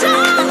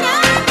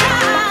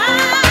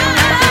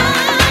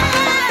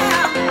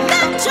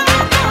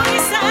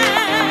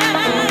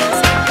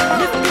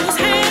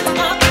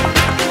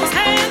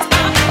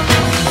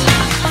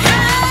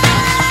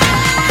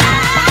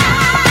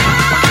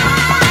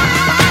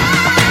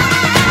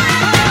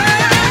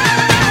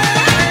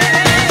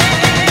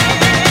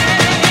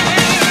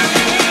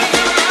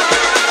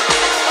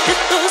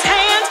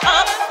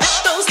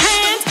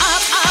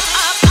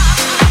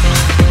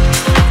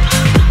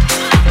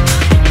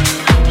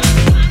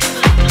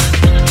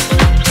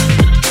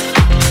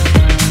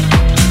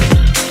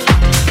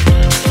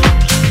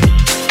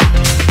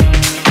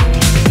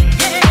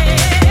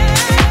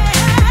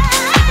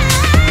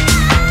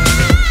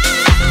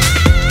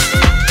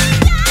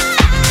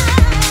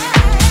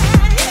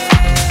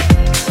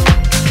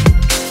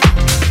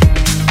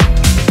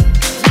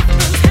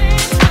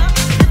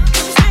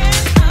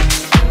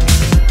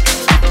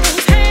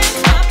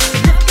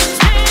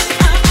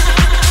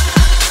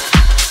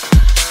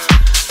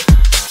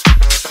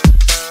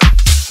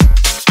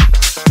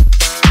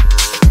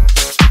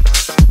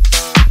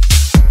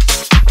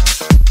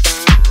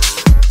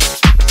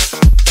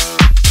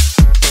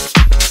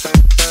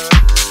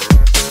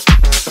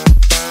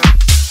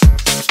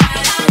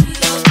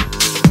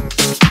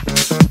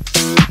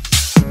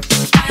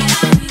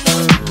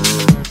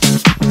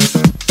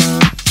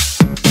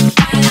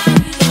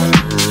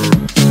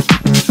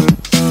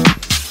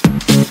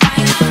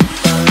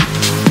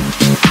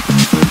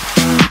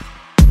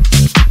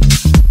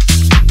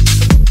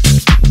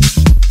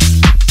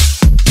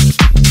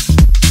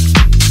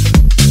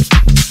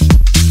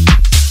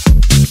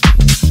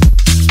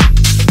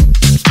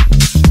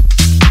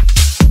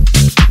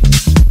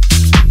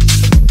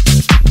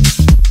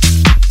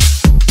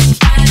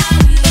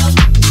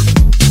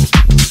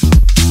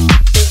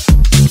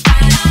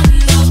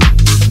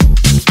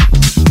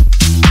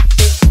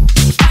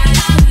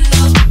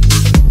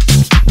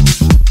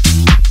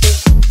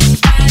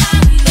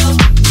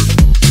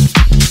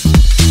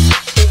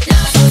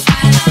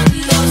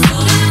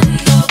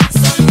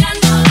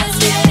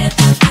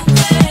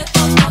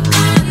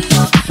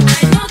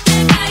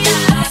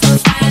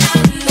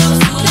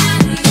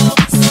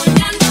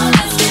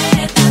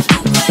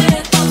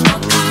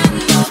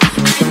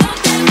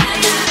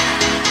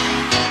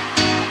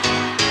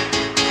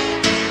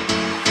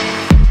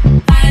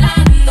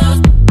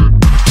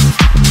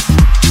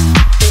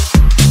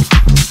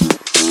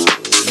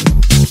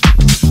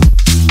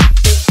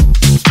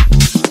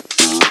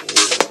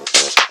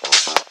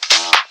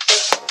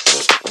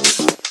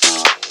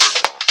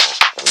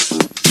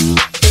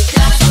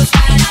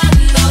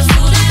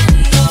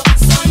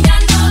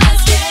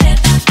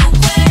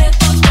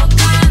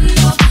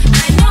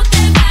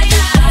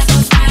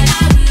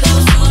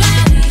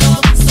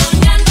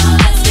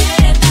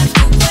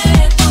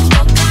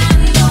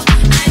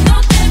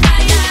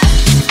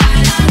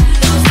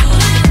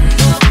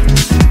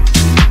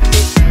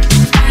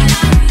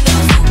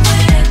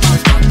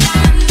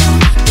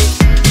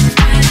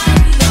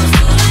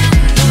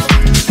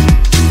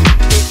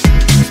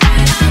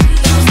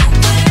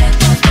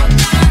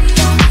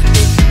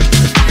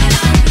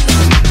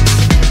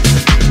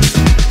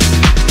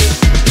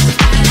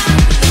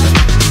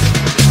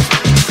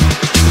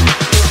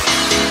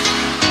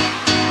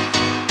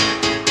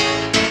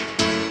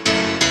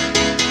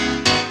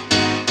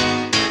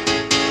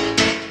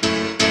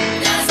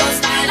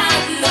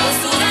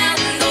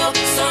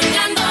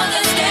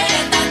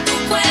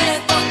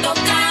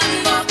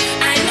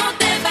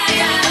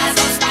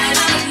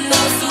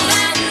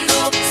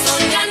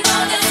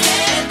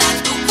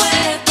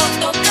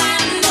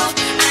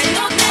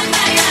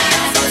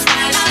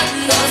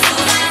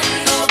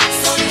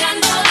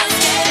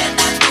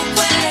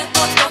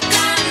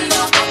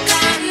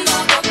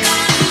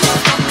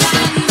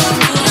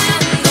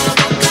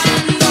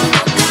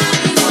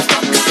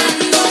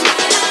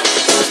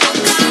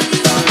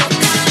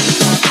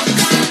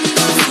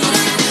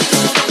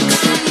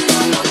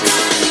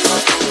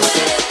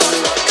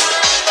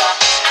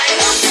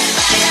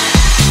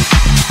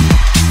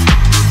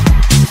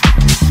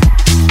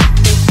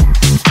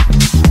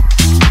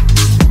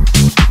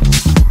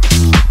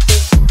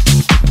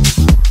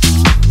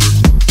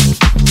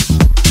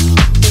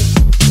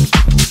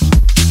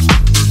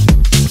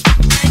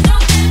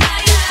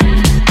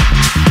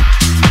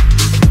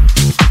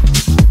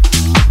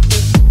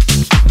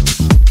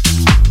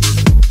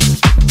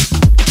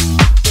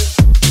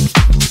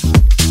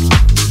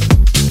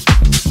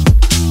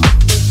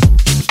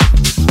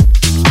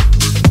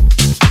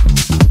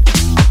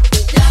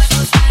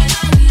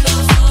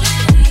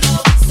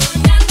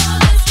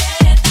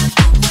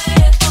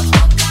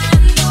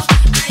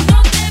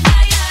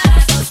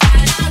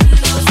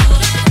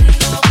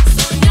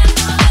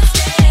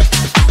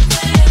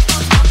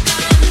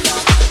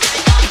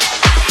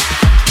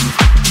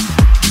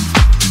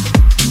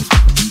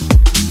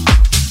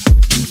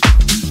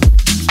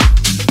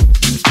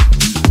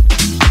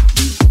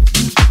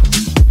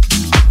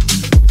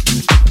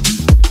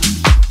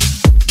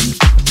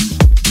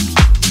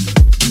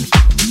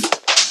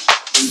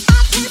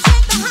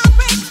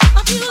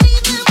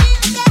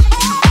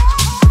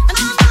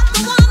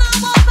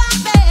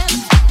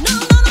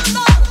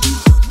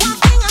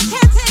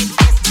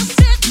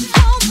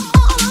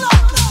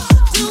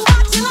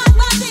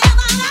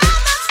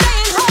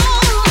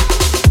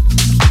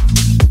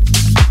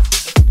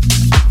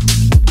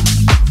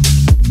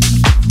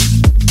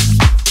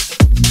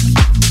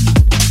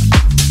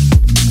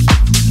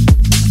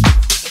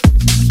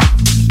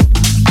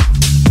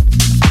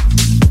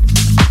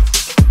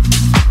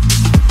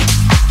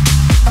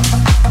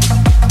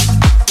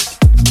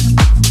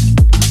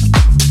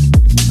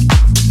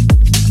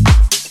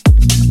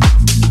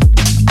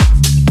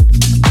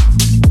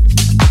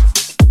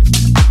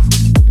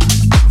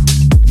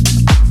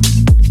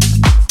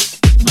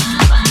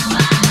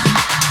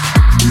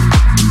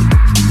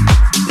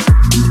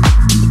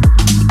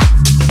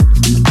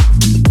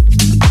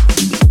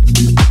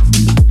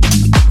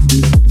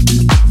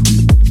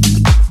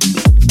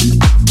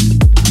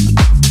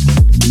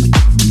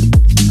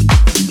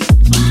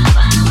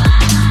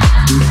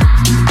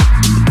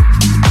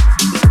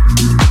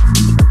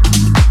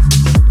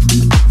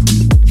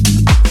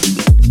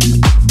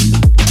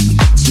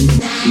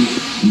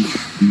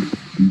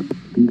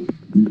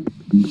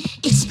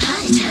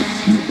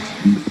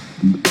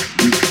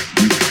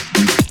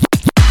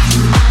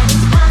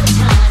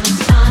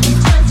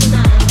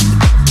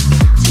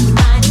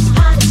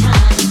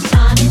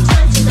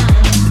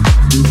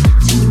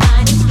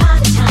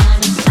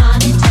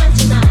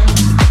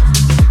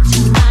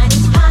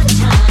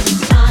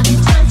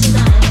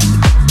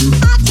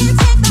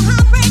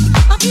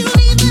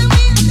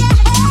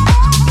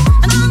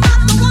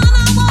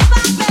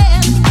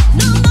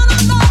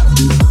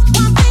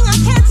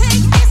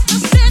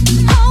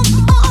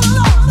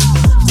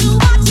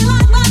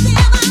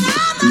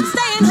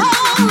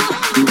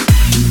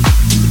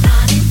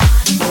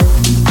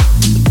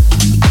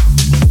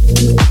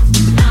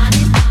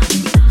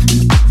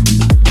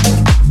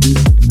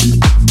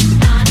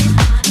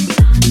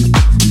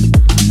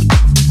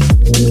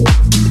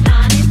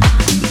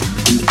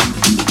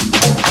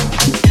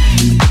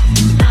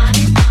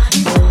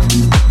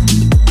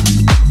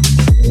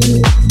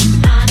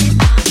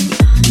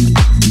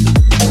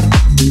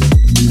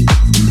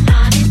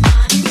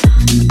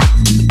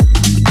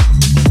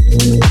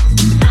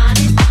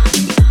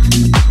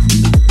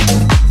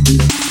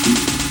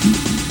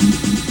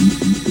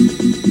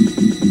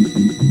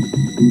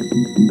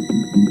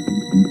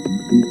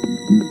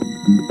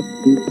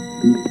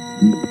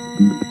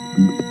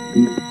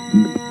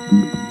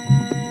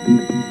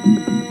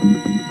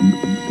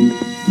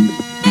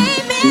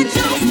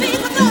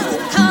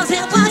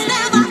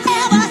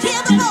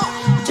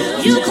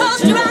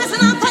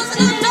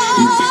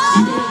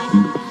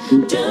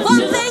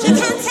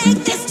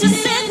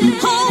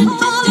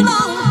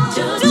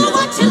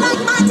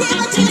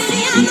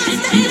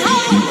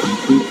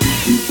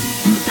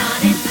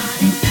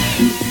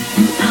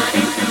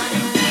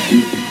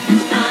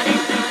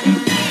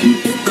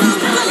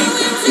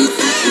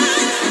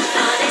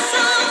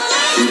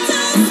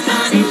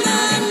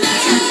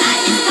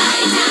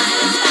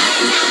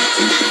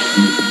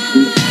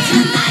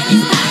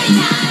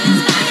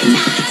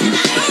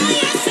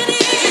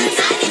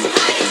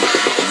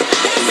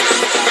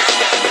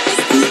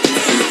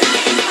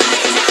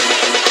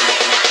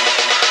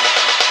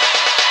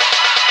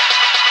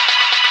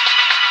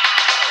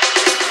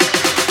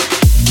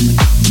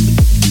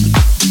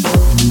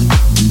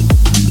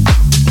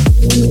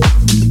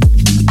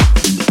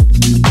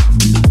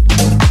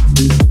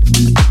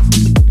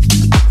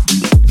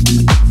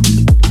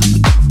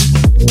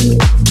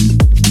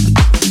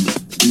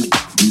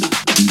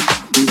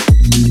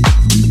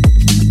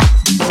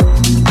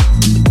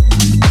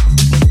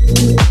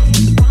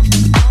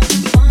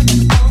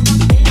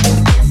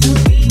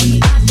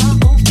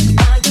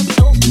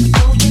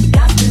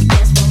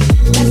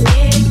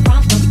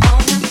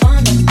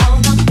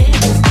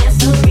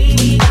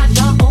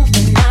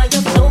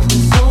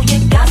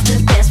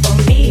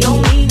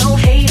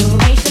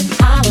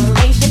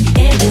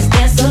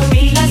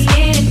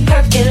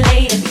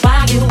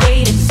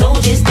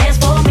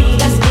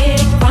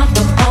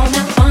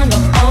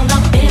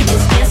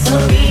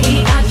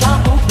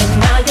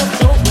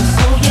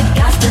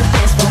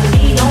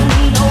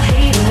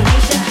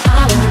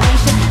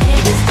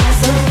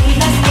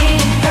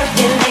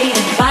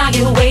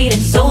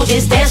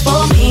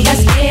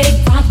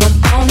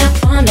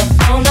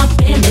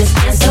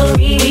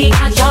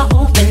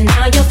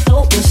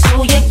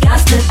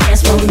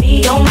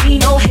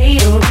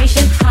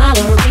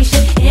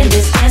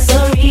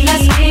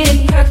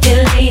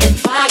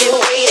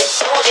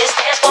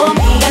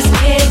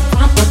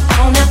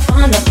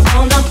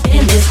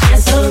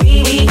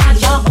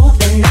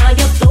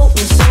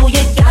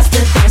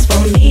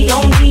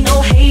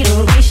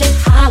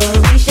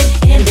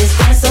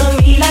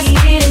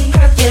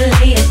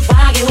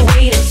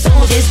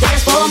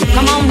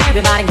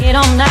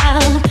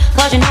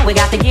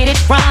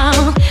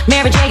 from.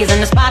 Mary J is in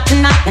the spot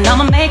tonight, and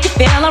I'ma make you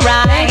feel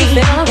alright.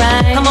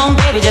 Come on,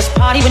 baby, just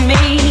party with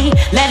me.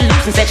 Let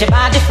loose and set your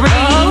body free.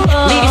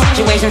 Leave your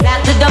situations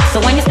at the door, so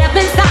when you step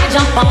inside,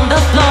 jump on the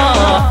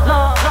floor.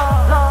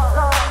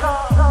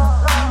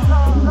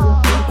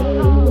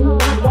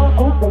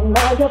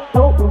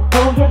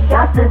 You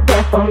got to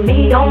dance for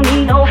me. Don't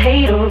need no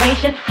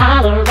hateration,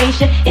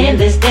 holleration in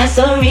this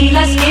dancery.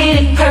 Let's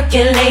get it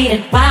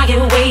percolating while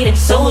you're waiting.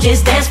 So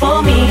just dance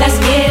for me. Let's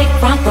get it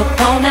crunk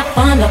up on that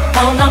fun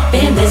up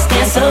in this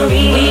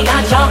dancery. We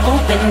got y'all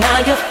open, now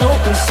you're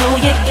floating. So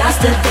you got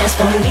to dance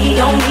for me.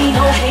 Don't need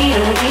no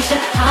hateration,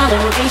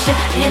 holleration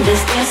in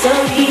this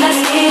dancery.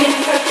 Let's get it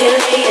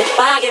percolating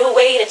while you're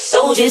waiting.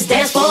 So just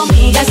dance for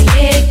me. Let's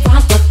get it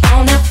crunk up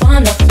on that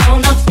fun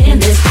up in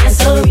this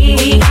dancery.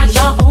 We got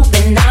y'all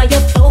open, now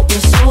you're floating,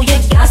 so you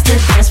got to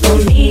dance for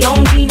me.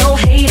 Don't need no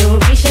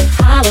hateration,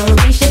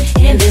 holleration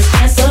in this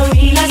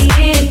dancery. Let's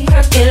get it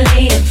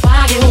percolated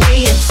while you're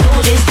waiting. So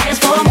just dance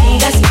for me.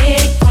 Let's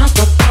get it crunk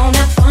up on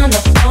that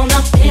fun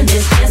up in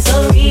this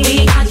dancery.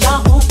 We got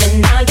y'all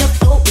open, now you're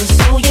floating,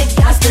 so you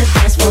got to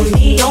dance for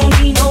me. Don't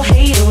need no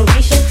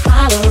hateration,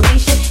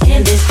 holleration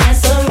in this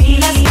dancery.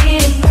 Let's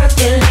get it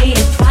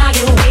percolated while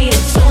you're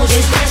waiting. So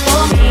just dance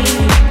for me.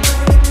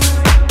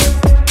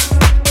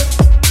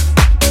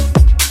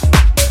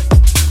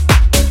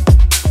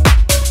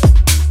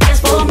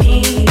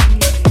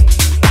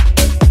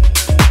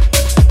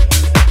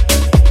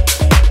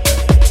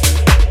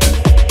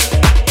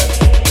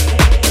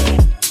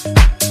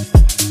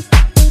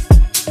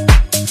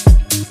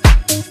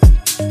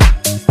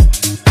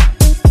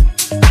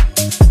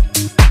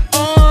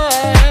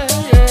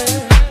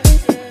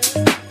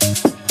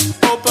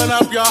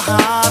 Your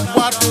heart,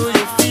 what do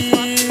you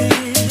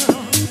feel?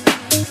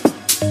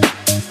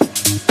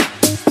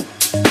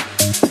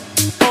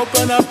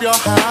 Open up your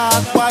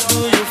heart, what do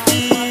you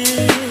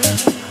feel?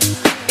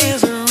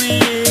 Is it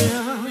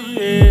real?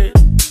 Yeah.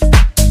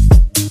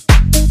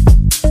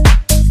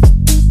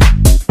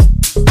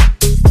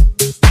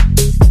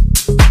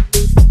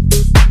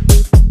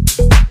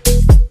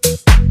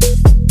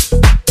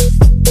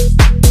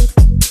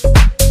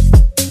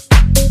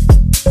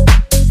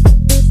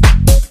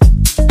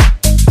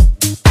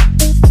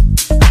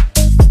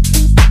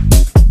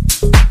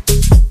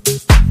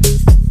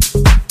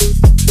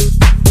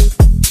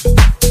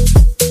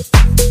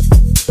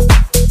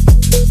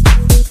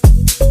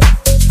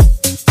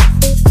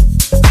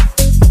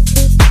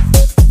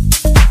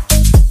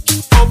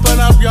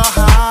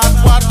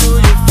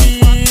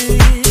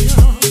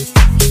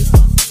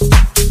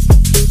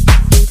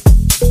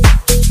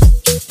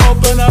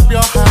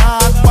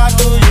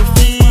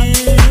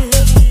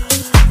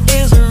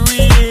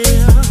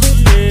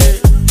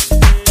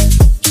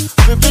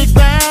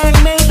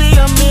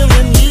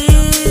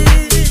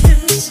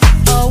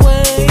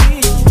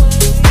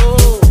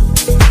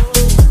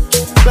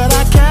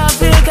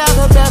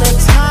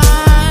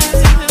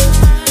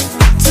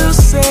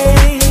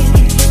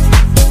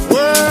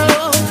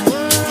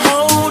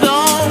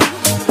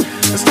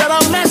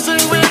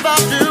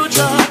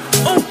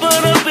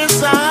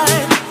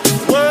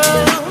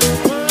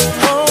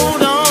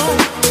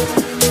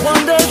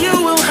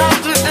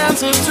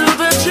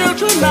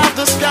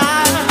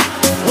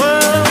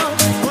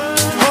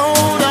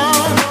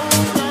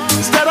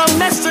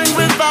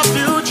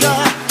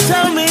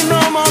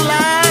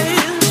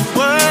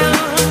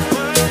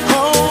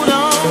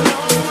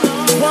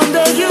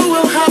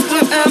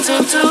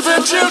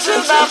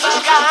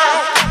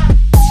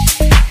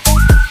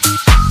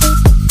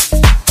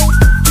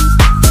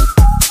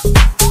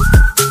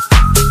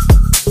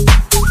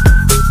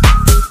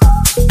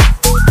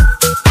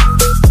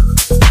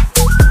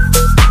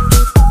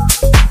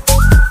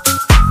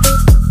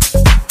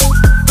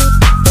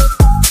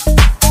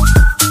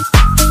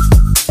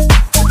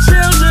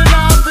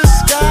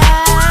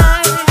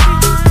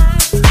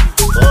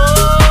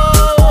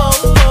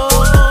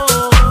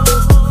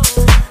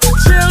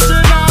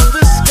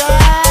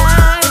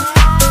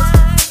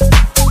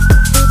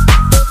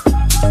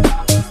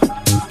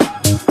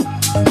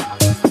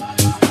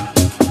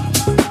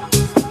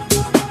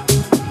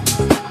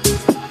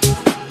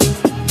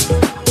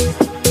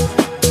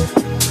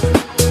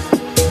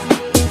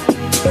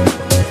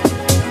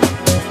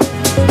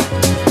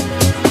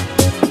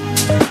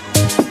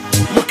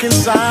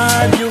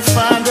 Inside you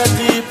find a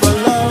deeper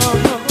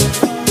love,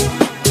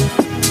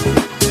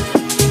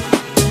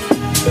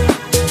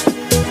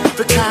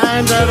 the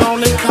kind that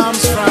only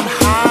comes from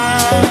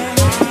high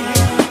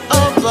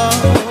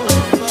above.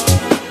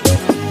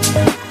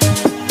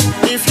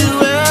 If you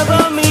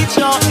ever meet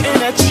your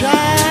inner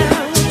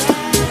child,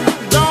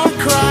 don't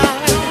cry,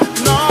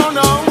 no.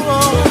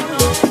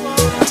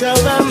 Tell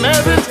them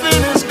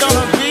everything is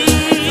gonna be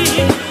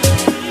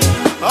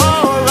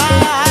alright.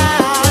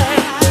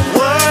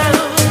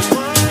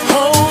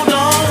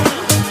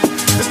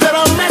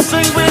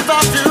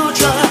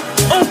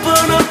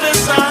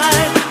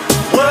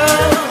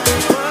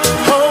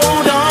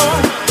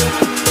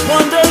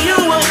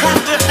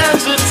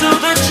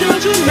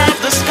 Children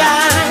of the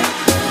sky.